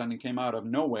science all of a sudden came out of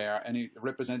nowhere and it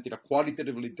represented a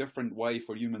qualitatively different way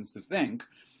for humans to think.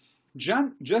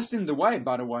 Just in the way,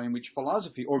 by the way, in which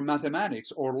philosophy or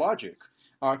mathematics or logic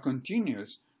are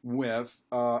continuous with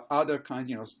other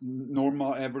kinds,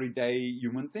 normal everyday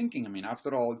human thinking. I mean,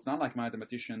 after all, it's not like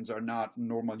mathematicians are not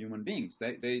normal human beings.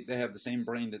 They have the same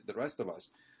brain that the rest of us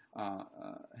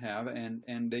have,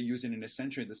 and they use it in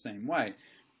essentially the same way.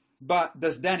 But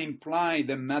does that imply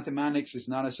that mathematics is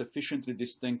not a sufficiently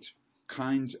distinct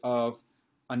kind of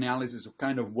analysis, or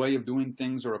kind of way of doing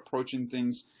things or approaching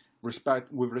things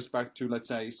with respect to, let's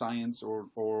say, science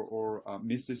or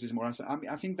mysticism?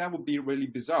 I think that would be really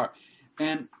bizarre.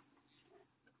 And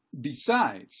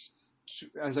besides,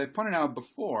 as I pointed out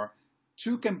before,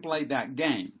 two can play that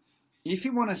game. If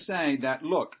you want to say that,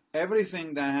 look,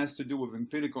 everything that has to do with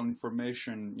empirical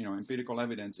information, empirical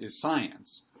evidence is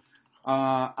science,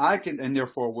 I can, and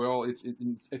therefore, well,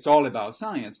 it's all about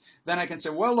science. Then I can say,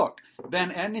 well, look,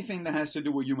 then anything that has to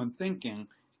do with human thinking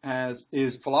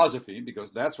is philosophy,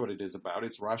 because that's what it is about.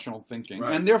 It's rational thinking.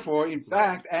 Right. And therefore, in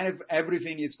fact, and if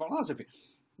everything is philosophy,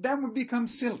 that would become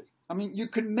silly. I mean, you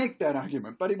could make that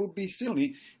argument, but it would be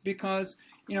silly because,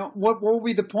 what will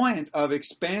be the point of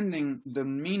expanding the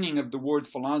meaning of the word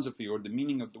philosophy or the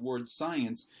meaning of the word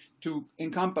science to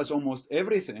encompass almost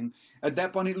everything? At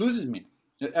that point, it loses meaning.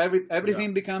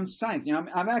 Everything becomes science.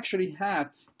 I've actually had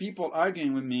people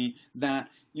arguing with me that,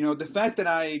 the fact that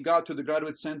I got to the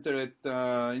Graduate Center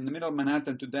in the middle of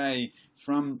Manhattan today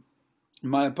from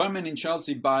my apartment in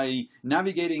Chelsea by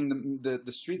navigating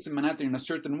the streets of Manhattan in a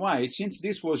certain way, since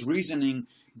this was reasoning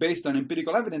based on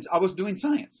empirical evidence, I was doing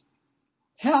science.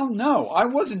 Hell no, I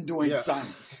wasn't doing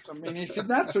science. I mean, if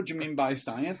that's what you mean by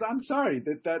science, I'm sorry,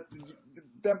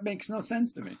 that makes no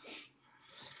sense to me.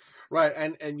 Right,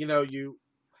 and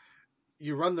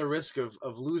you run the risk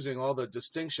of losing all the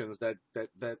distinctions that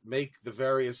make the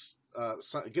various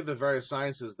give the various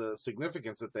sciences the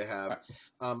significance that they have,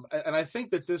 and I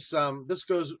think that this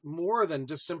goes more than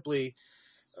just simply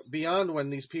beyond when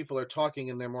these people are talking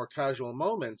in their more casual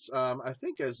moments. I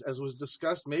think as was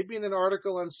discussed, maybe in an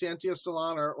article on Scientia,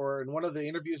 Salon, or in one of the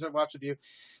interviews I've watched with you.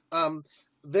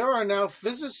 There are now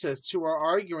physicists who are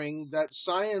arguing that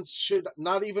science should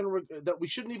not even that we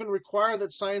shouldn't even require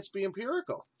that science be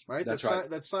empirical, right? That's right.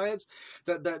 That science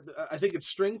that I think it's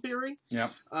string theory,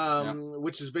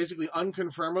 which is basically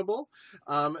unconfirmable,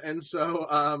 and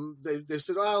so they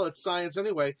said, well, it's science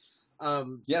anyway.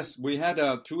 Yes, we had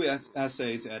two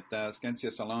essays at Scientia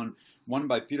Salon, one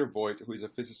by Peter Voigt, who is a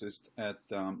physicist at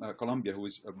Columbia, who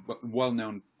is a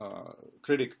well-known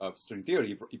critic of string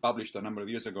theory. He published a number of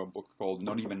years ago a book called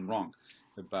Not Even Wrong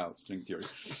about string theory.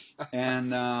 and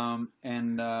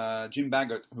Jim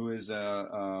Baggott, who is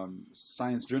a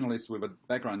science journalist with a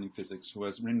background in physics, who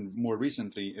has written more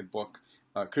recently a book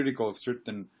critical of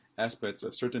certain aspects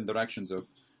of certain directions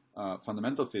of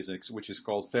fundamental physics, which is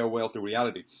called Farewell to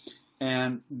Reality.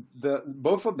 And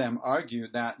both of them argue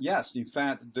that, yes, in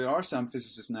fact, there are some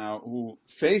physicists now who,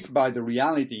 faced by the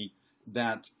reality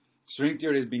that string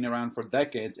theory has been around for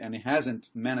decades and it hasn't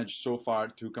managed so far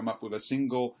to come up with a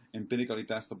single empirically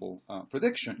testable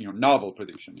prediction, novel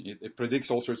prediction. It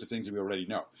predicts all sorts of things we already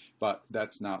know, but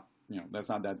that's not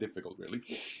that difficult, really.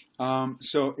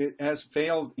 So it has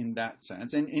failed in that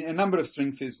sense. And a number of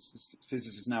string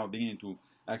physicists now are beginning to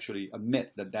actually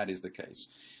admit that is the case.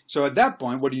 So at that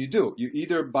point, what do? You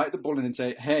either bite the bullet and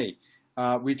say, hey,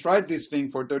 we tried this thing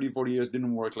for 30, 40 years,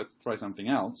 didn't work, let's try something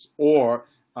else. Or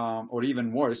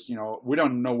even worse, we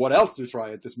don't know what else to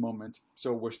try at this moment,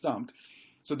 so we're stumped.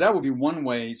 So that would be one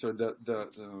way, so the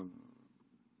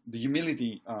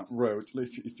humility road,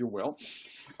 if you will.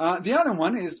 The other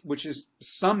one which is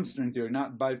some string theory,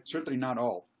 certainly not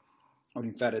all, or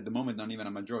in fact at the moment not even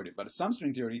a majority, but some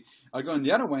string theory are going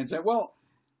the other way and say, well,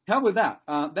 hell with that.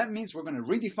 That means we're going to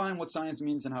redefine what science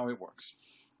means and how it works.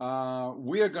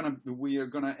 We are going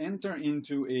to enter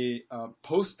into a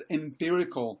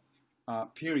post-empirical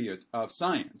period of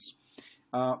science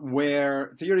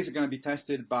where theories are going to be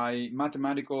tested by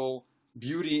mathematical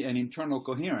beauty and internal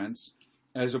coherence,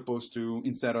 as opposed to,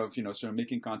 instead of, sort of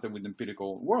making contact with the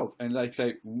empirical world. And like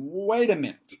say, wait a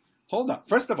minute, hold on.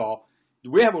 First of all,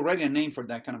 we have already a name for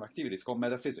that kind of activity. It's called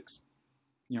metaphysics.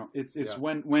 It's Yeah.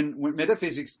 when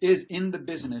metaphysics is in the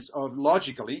business of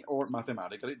logically or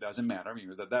mathematically, it doesn't matter,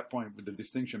 because at that point the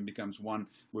distinction becomes one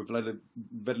with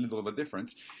very little of a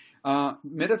difference.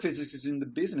 Metaphysics is in the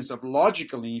business of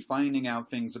logically finding out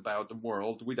things about the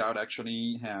world without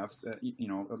actually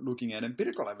looking at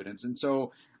empirical evidence. And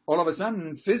so all of a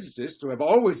sudden, physicists, who have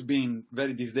always been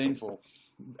very disdainful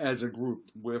as a group,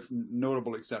 with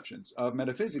notable exceptions, of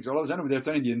metaphysics, all of a sudden they're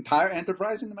turning the entire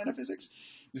enterprise into metaphysics.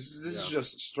 This is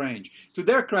just strange. To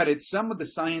their credit, some of the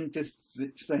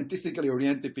scientifically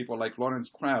oriented people like Lawrence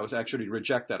Krauss actually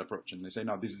reject that approach, and they say,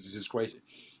 no, this is crazy.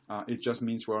 It just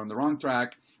means we're on the wrong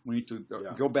track. We need to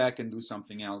go back and do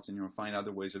something else, and find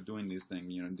other ways of doing this thing.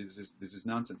 This is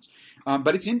nonsense.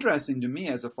 But it's interesting to me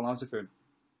as a philosopher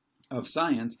of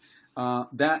science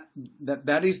that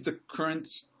is the current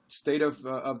state of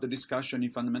the discussion in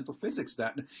fundamental physics.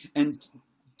 And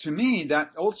to me,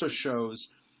 that also shows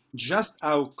just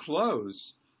how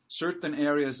close certain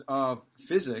areas of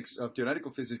physics, of theoretical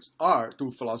physics, are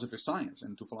to philosophy of science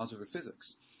and to philosophy of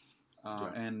physics.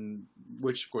 And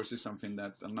which, of course, is something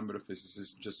that a number of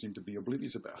physicists just seem to be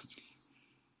oblivious about.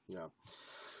 Yeah.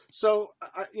 So,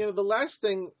 the last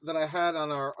thing that I had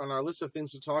on our list of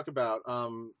things to talk about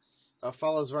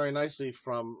follows very nicely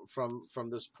from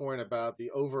this point about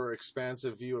the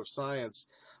over-expansive view of science,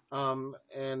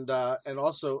 and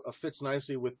also fits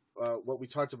nicely with what we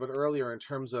talked about earlier in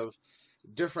terms of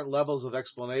different levels of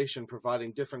explanation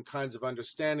providing different kinds of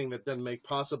understanding that then make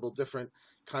possible different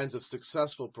kinds of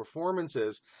successful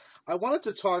performances. I wanted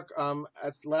to talk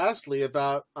lastly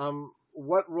about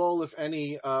what role, if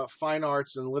any, fine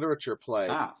arts and literature play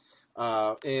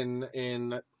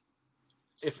in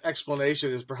if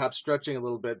explanation is perhaps stretching a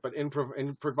little bit, but in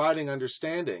providing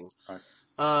understanding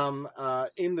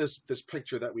in this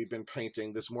picture that we've been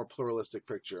painting, this more pluralistic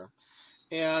picture.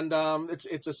 And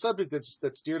it's a subject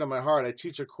that's dear to my heart. I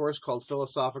teach a course called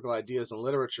Philosophical Ideas in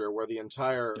Literature, where the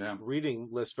entire reading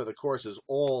list for the course is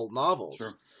all novels.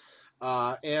 Sure.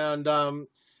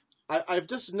 I've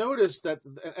just noticed that,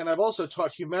 and I've also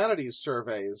taught humanities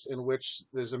surveys in which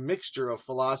there's a mixture of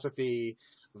philosophy,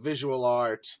 visual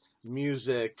art,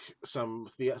 music, some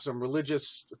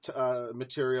religious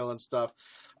material and stuff,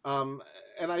 and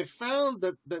I found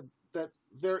that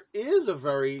there is a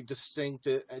very distinct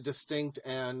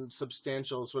and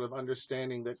substantial sort of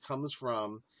understanding that comes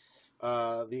from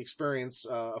the experience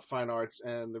of fine arts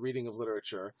and the reading of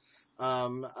literature.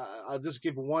 I'll just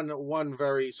give one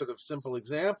very sort of simple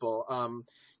example.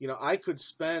 I could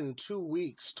spend 2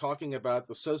 weeks talking about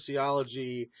the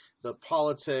sociology, the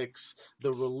politics,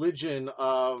 the religion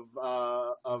of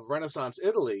Renaissance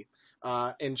Italy,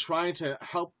 in trying to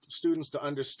help students to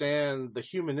understand the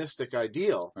humanistic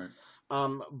ideal. Right.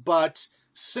 But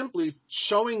simply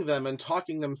showing them and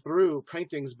talking them through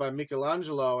paintings by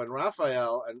Michelangelo and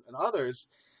Raphael and others,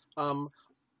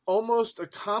 almost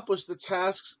accomplishes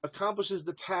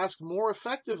the task more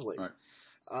effectively. Right.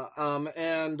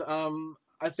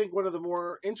 I think one of the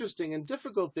more interesting and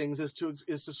difficult things is to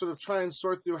sort of try and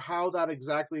sort through how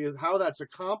that's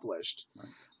accomplished.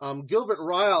 Right. Gilbert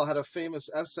Ryle had a famous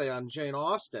essay on Jane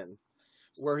Austen,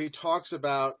 where he talks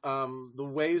about the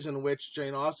ways in which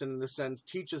Jane Austen, in a sense,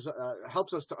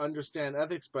 helps us to understand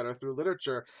ethics better through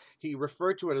literature. He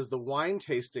referred to it as the wine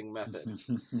tasting method.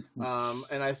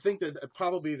 And I think that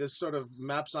probably this sort of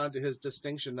maps onto his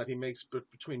distinction that he makes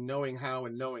between knowing how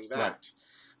and knowing that.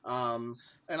 Right.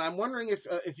 And I'm wondering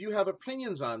if you have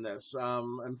opinions on this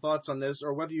and thoughts on this,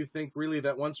 or whether you think really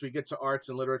that once we get to arts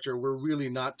and literature, we're really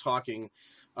not talking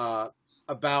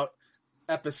about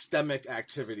epistemic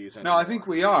activities anymore. No, I think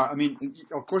we are. I mean,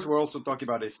 of course, we're also talking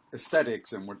about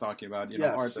aesthetics, and we're talking about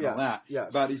art and all that.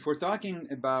 Yes. But if we're talking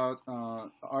about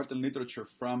art and literature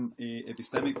from a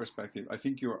epistemic perspective, I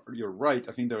think you're right.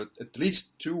 I think there are at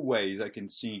least two ways I can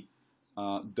see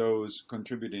those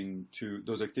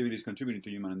activities contributing to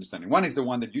human understanding. One is the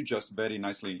one that you just very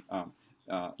nicely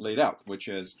laid out, which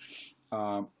is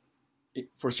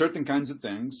for certain kinds of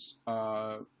things.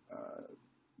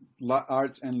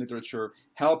 Arts and literature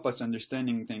help us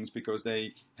understanding things because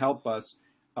they help us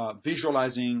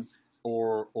visualizing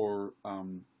or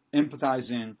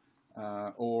empathizing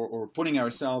or putting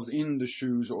ourselves in the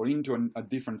shoes or into a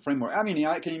different framework. I mean,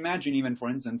 I can imagine even, for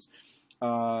instance,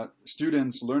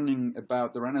 students learning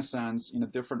about the Renaissance in a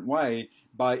different way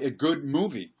by a good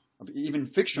movie even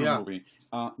fictional Yeah. movie,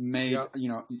 made,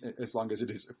 Yeah. as long as it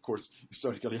is, of course,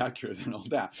 historically accurate and all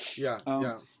that. Yeah.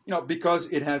 Yeah. Because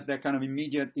it has that kind of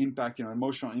immediate impact,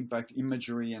 emotional impact,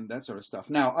 imagery, and that sort of stuff.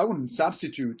 Now, I wouldn't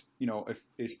substitute,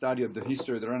 a study of the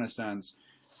history of the Renaissance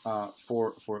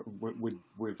with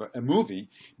a movie,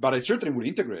 but I certainly would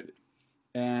integrate it.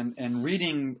 And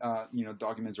reading,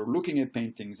 documents, or looking at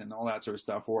paintings and all that sort of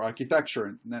stuff, or architecture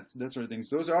and that sort of things.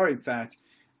 Those are, in fact,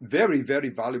 very, very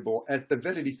valuable, at the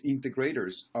very least,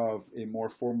 integrators of a more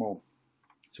formal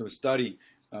sort of study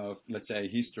of, let's say,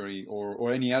 history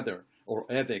or any other, or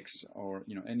ethics, or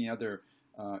any other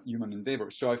human endeavor.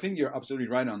 So I think you're absolutely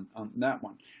right on that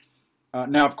one.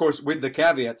 Now, of course, with the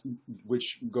caveat,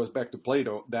 which goes back to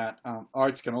Plato, that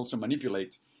arts can also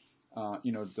manipulate.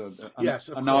 Yes,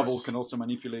 a novel can also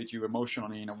manipulate you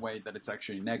emotionally in a way that it's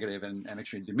actually negative and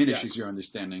actually diminishes your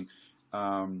understanding.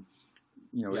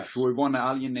 If we want to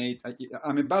alienate,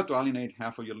 I'm about to alienate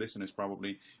half of your listeners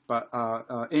probably, but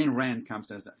Ayn Rand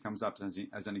comes up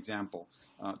as an example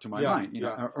to my mind.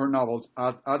 Her novels,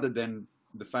 other than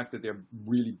the fact that they're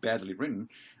really badly written,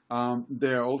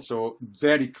 they're also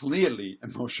very clearly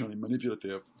emotionally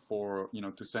manipulative for,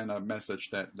 to send a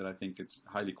message that I think it's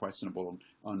highly questionable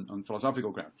on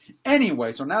philosophical grounds.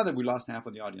 Anyway, so now that we lost half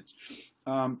of the audience,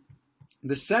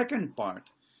 the second part,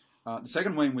 the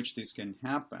second way in which this can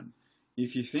happen,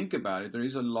 if you think about it, there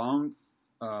is a long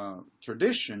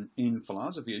tradition in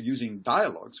philosophy of using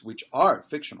dialogues, which are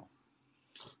fictional,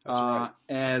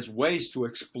 as ways to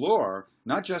explore,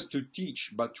 not just to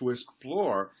teach, but to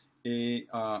explore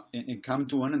and come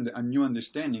to a new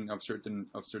understanding of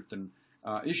certain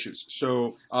issues.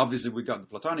 So obviously we got the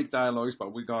Platonic dialogues,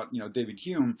 but we got David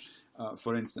Hume,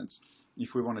 for instance,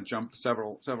 if we want to jump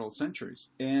several centuries,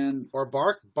 or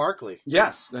Berkeley.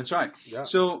 Yes, that's right. Yeah.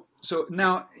 So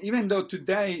now, even though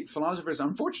today philosophers,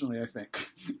 unfortunately, I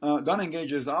think, don't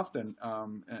engage as often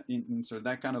in sort of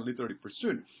that kind of literary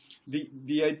pursuit,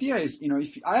 the idea is,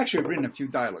 if I actually have written a few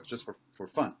dialogues just for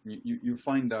fun. You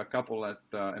find a couple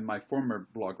in my former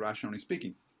blog, Rationally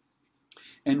Speaking,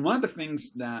 and one of the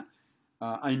things that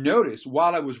I noticed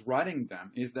while I was writing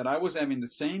them is that I was having the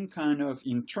same kind of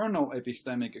internal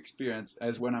epistemic experience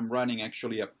as when I'm writing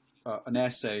actually an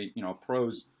essay,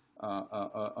 prose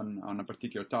on a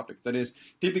particular topic. That is,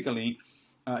 typically,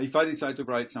 if I decide to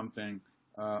write something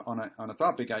on a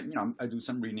topic, I do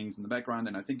some readings in the background,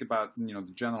 and I think about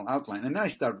the general outline, and then I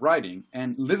start writing,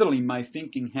 and literally my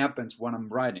thinking happens when I'm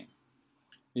writing.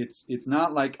 It's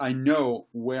not like I know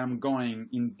where I'm going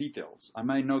in details. I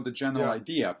might know the general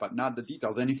idea, but not the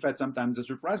details. And in fact, sometimes I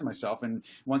surprise myself. And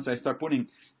once I start putting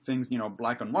things,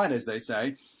 black and white, as they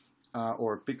say,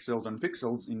 or pixels on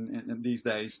pixels in these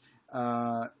days,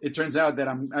 it turns out that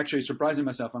I'm actually surprising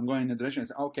myself. I'm going in the direction and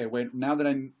say, okay, wait, now that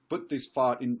I put this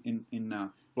thought in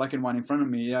black and white in front of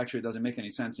me, it actually doesn't make any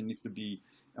sense. It needs to be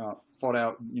thought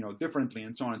out, differently,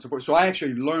 and so on and so forth. So I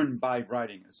actually learn by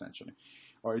writing, essentially,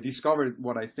 or discovered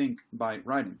what I think by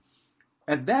writing.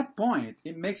 At that point,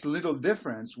 it makes little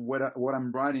difference what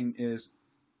I'm writing is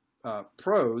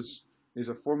prose, is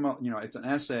a formal, it's an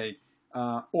essay,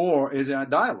 or is it a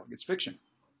dialogue? It's fiction.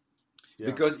 Yeah.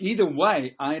 Because either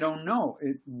way, I don't know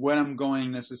where I'm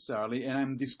going necessarily, and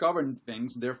I'm discovering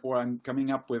things. Therefore, I'm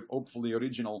coming up with hopefully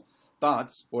original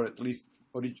thoughts, or at least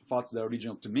thoughts that are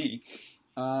original to me.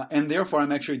 And therefore,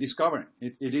 I'm actually discovering.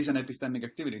 It is an epistemic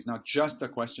activity. It's not just a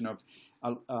question of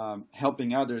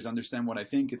helping others understand what I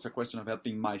think. It's a question of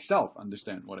helping myself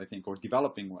understand what I think, or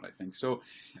developing what I think. So,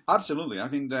 absolutely, I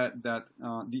think that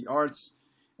the arts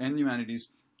and humanities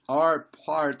are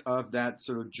part of that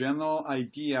sort of general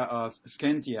idea of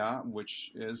Scientia,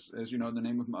 which is, as you know, the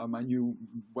name of my new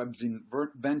webzine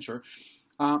venture.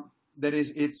 That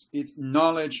is, it's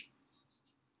knowledge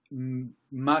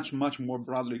much more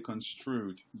broadly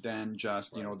construed than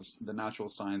just the natural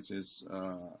sciences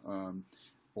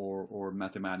or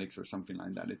mathematics or something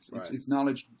like that. It's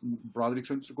knowledge broadly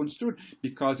construed,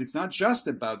 because it's not just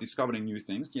about discovering new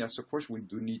things. Yes, of course we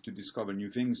do need to discover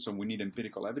new things, so we need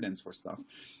empirical evidence for stuff.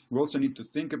 We also need to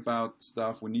think about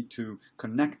stuff. We need to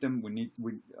connect them.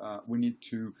 We need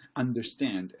to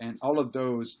understand, and all of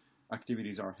those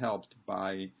activities are helped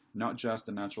by not just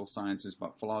the natural sciences,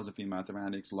 but philosophy,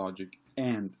 mathematics, logic,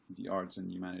 and the arts and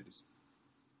humanities.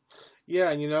 Yeah,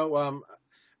 and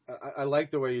I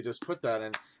like the way you just put that,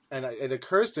 and it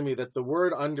occurs to me that the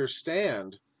word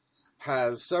understand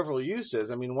has several uses.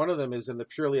 I mean, one of them is in the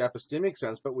purely epistemic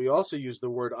sense, but we also use the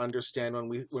word understand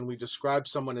when we describe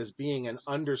someone as being an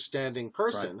understanding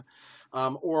person.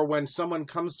 Right. Or when someone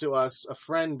comes to us, a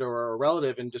friend or a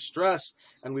relative in distress,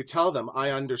 and we tell them,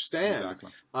 "I understand."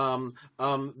 Exactly.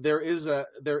 There is,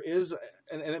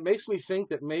 and it makes me think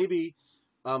that maybe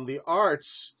the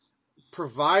arts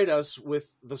provide us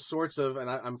with the sorts of, and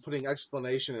I'm putting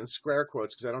explanation in square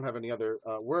quotes because I don't have any other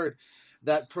word,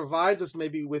 that provides us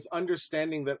maybe with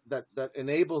understanding that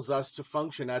enables us to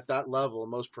function at that level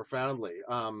most profoundly,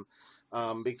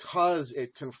 because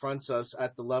it confronts us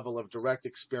at the level of direct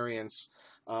experience.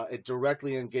 It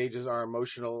directly engages our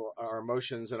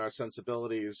emotions and our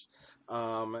sensibilities,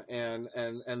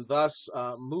 and thus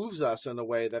moves us in a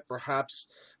way that perhaps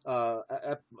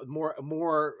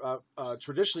more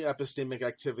traditionally epistemic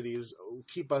activities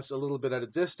keep us a little bit at a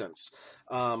distance.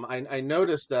 I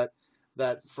noticed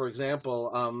that, for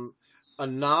example, a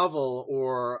novel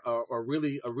or a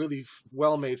really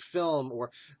well-made film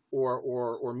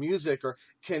or music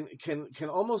can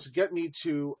almost get me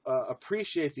to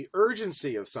appreciate the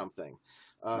urgency of something.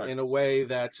 Right. In a way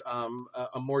that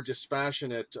a more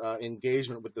dispassionate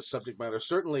engagement with the subject matter.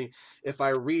 Certainly, if I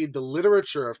read the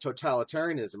literature of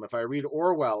totalitarianism, if I read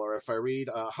Orwell or if I read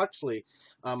Huxley,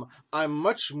 I'm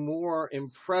much more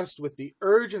impressed with the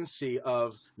urgency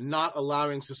of not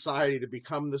allowing society to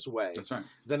become this way. That's right.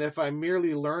 Than if I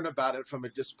merely learn about it from a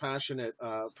dispassionate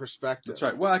perspective. That's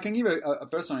right. Well, I can give a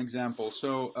personal example.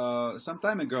 So some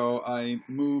time ago, I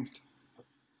moved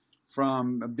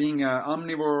from being an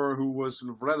omnivore who was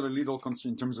sort of rather little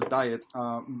concerned in terms of diet,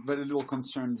 very little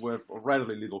concerned with, or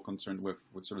rather little concerned with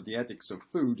sort of the ethics of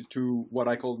food, to what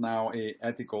I call now a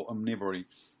ethical omnivory.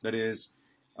 That is,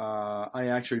 I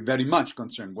actually very much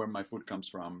concerned where my food comes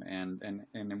from and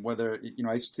whether, you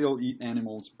know, I still eat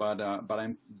animals, but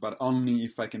only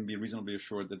if I can be reasonably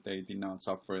assured that they did not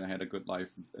suffer and had a good life,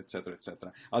 etc.,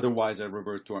 etc. Otherwise, I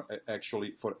revert to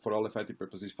actually, for all effective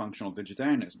purposes, functional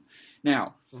vegetarianism.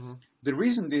 Now, the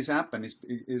reason this happened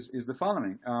is the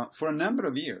following. For a number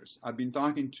of years, I've been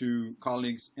talking to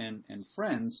colleagues and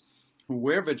friends who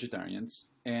were vegetarians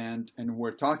and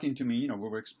were talking to me. You know, we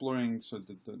were exploring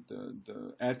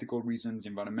the ethical reasons,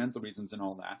 environmental reasons, and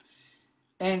all that.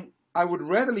 And I would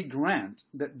readily grant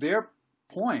that their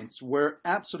points were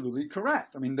absolutely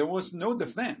correct. I mean, there was no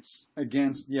defense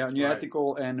against new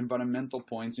ethical and environmental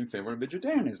points in favor of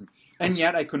vegetarianism. And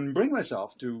yet I couldn't bring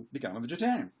myself to become a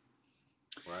vegetarian.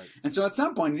 Right. And so at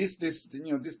some point, this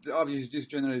obviously this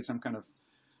generated some kind of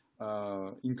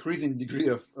increasing degree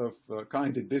of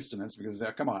cognitive dissonance, because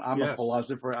come on, I'm a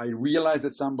philosopher. I realize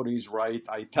that somebody is right.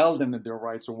 I tell them that they're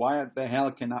right. So why the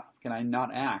hell can I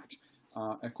not act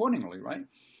accordingly, right?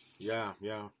 Yeah,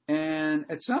 yeah. And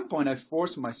at some point, I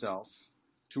forced myself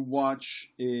to watch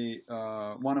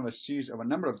one of a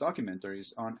number of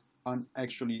documentaries on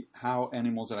actually how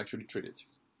animals are actually treated.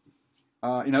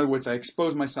 In other words, I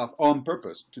exposed myself on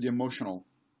purpose to the emotional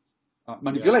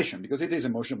manipulation, because it is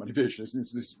emotional manipulation.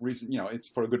 It's this reason, it's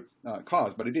for a good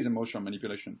cause, but it is emotional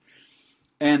manipulation.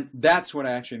 And that's what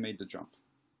I actually made the jump.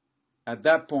 At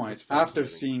that point, after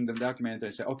seeing the documentary,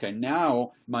 I said, okay,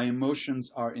 now my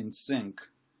emotions are in sync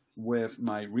with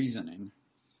my reasoning.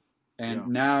 And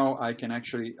now I can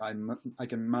actually, I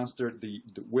can master the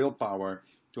willpower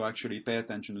to actually pay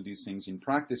attention to these things in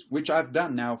practice, which I've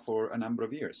done now for a number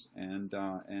of years, and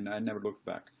I never looked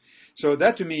back. So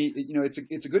that, to me, it's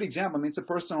a good example. I mean, it's a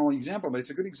personal example, but it's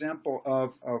a good example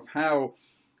of how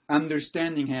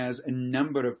understanding has a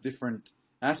number of different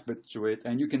aspects to it,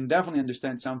 and you can definitely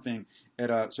understand something at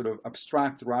a sort of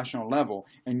abstract, rational level,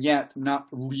 and yet not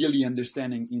really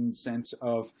understanding in the sense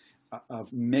of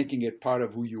making it part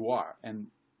of who you are, and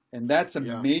that's a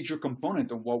major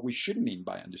component of what we should mean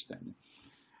by understanding.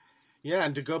 Yeah,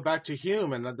 and to go back to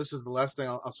Hume, and this is the last thing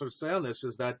I'll sort of say on this,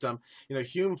 is that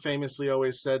Hume famously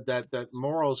always said that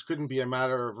morals couldn't be a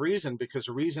matter of reason, because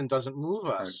reason doesn't move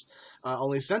us,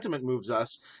 only sentiment moves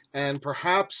us, and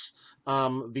perhaps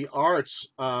the arts,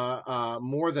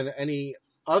 more than any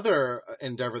other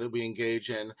endeavor that we engage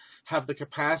in, have the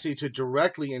capacity to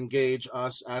directly engage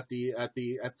us at the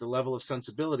level of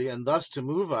sensibility, and thus to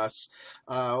move us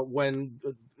when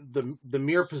the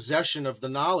mere possession of the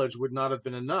knowledge would not have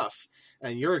been enough.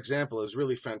 And your example is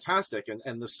really fantastic,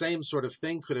 and the same sort of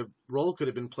thing could have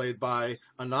been played by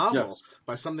a novel,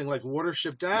 by something like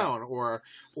Watership Down, or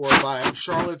by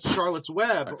Charlotte's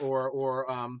Web,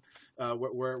 or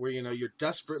where you're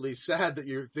desperately sad that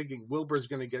you're thinking Wilbur's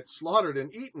going to get slaughtered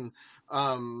and eaten,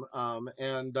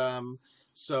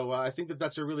 so I think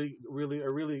that's a really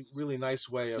nice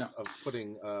way of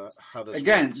putting how this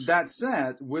works. That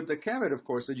said, with the caveat, of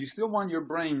course, that you still want your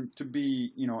brain to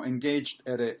be engaged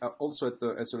also at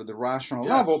the rational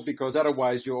level, because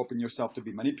otherwise you open yourself to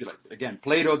be manipulated. Again,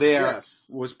 Plato was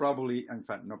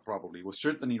was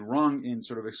certainly wrong in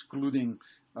sort of excluding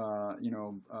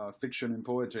fiction and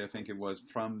poetry. I think it was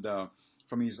from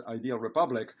his ideal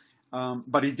republic.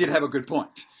 But he did have a good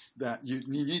point that you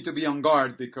need to be on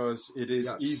guard because it is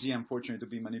Yes. easy, unfortunately, to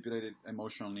be manipulated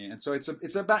emotionally. And so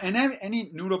it's about, and any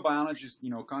neurobiologist,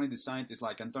 cognitive scientist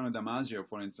like Antonio Damasio,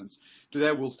 for instance,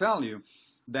 today will tell you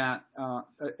that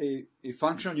a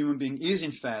functional human being is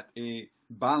in fact a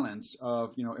balance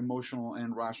of emotional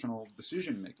and rational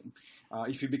decision making.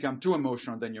 If you become too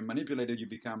emotional, then you're manipulated, you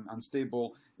become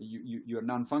unstable, you're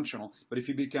non-functional. But if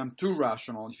you become too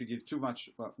rational, if you give too much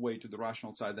weight to the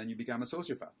rational side, then you become a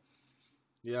sociopath.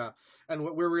 Yeah. And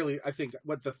what we're really, I think,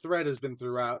 what the thread has been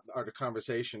throughout our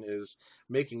conversation is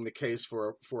making the case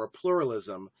for a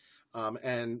pluralism,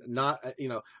 and not,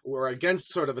 we're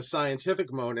against sort of a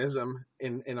scientific monism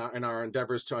in our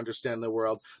endeavors to understand the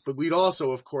world, but we'd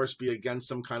also, of course, be against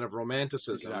some kind of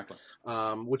romanticism, Exactly.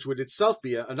 which would itself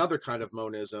be another kind of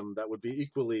monism that would be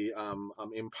equally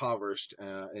impoverished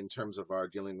in terms of our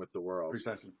dealing with the world.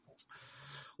 Precisely.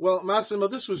 Well, Massimo,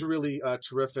 this was really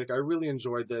terrific. I really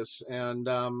enjoyed this, and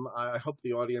I hope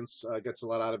the audience gets a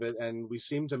lot out of it. And we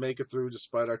seem to make it through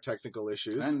despite our technical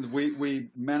issues. And we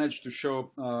managed to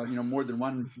show more than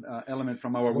one element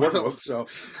from our workbook. So,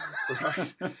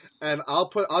 right. And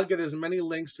I'll get as many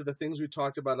links to the things we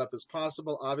talked about up as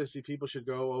possible. Obviously, people should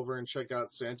go over and check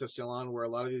out Scientia Salon, where a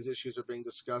lot of these issues are being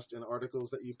discussed in articles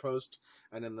that you post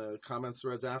and in the comments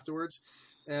threads afterwards.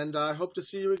 And I hope to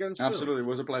see you again soon. Absolutely, it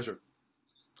was a pleasure.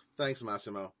 Thanks,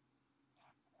 Massimo.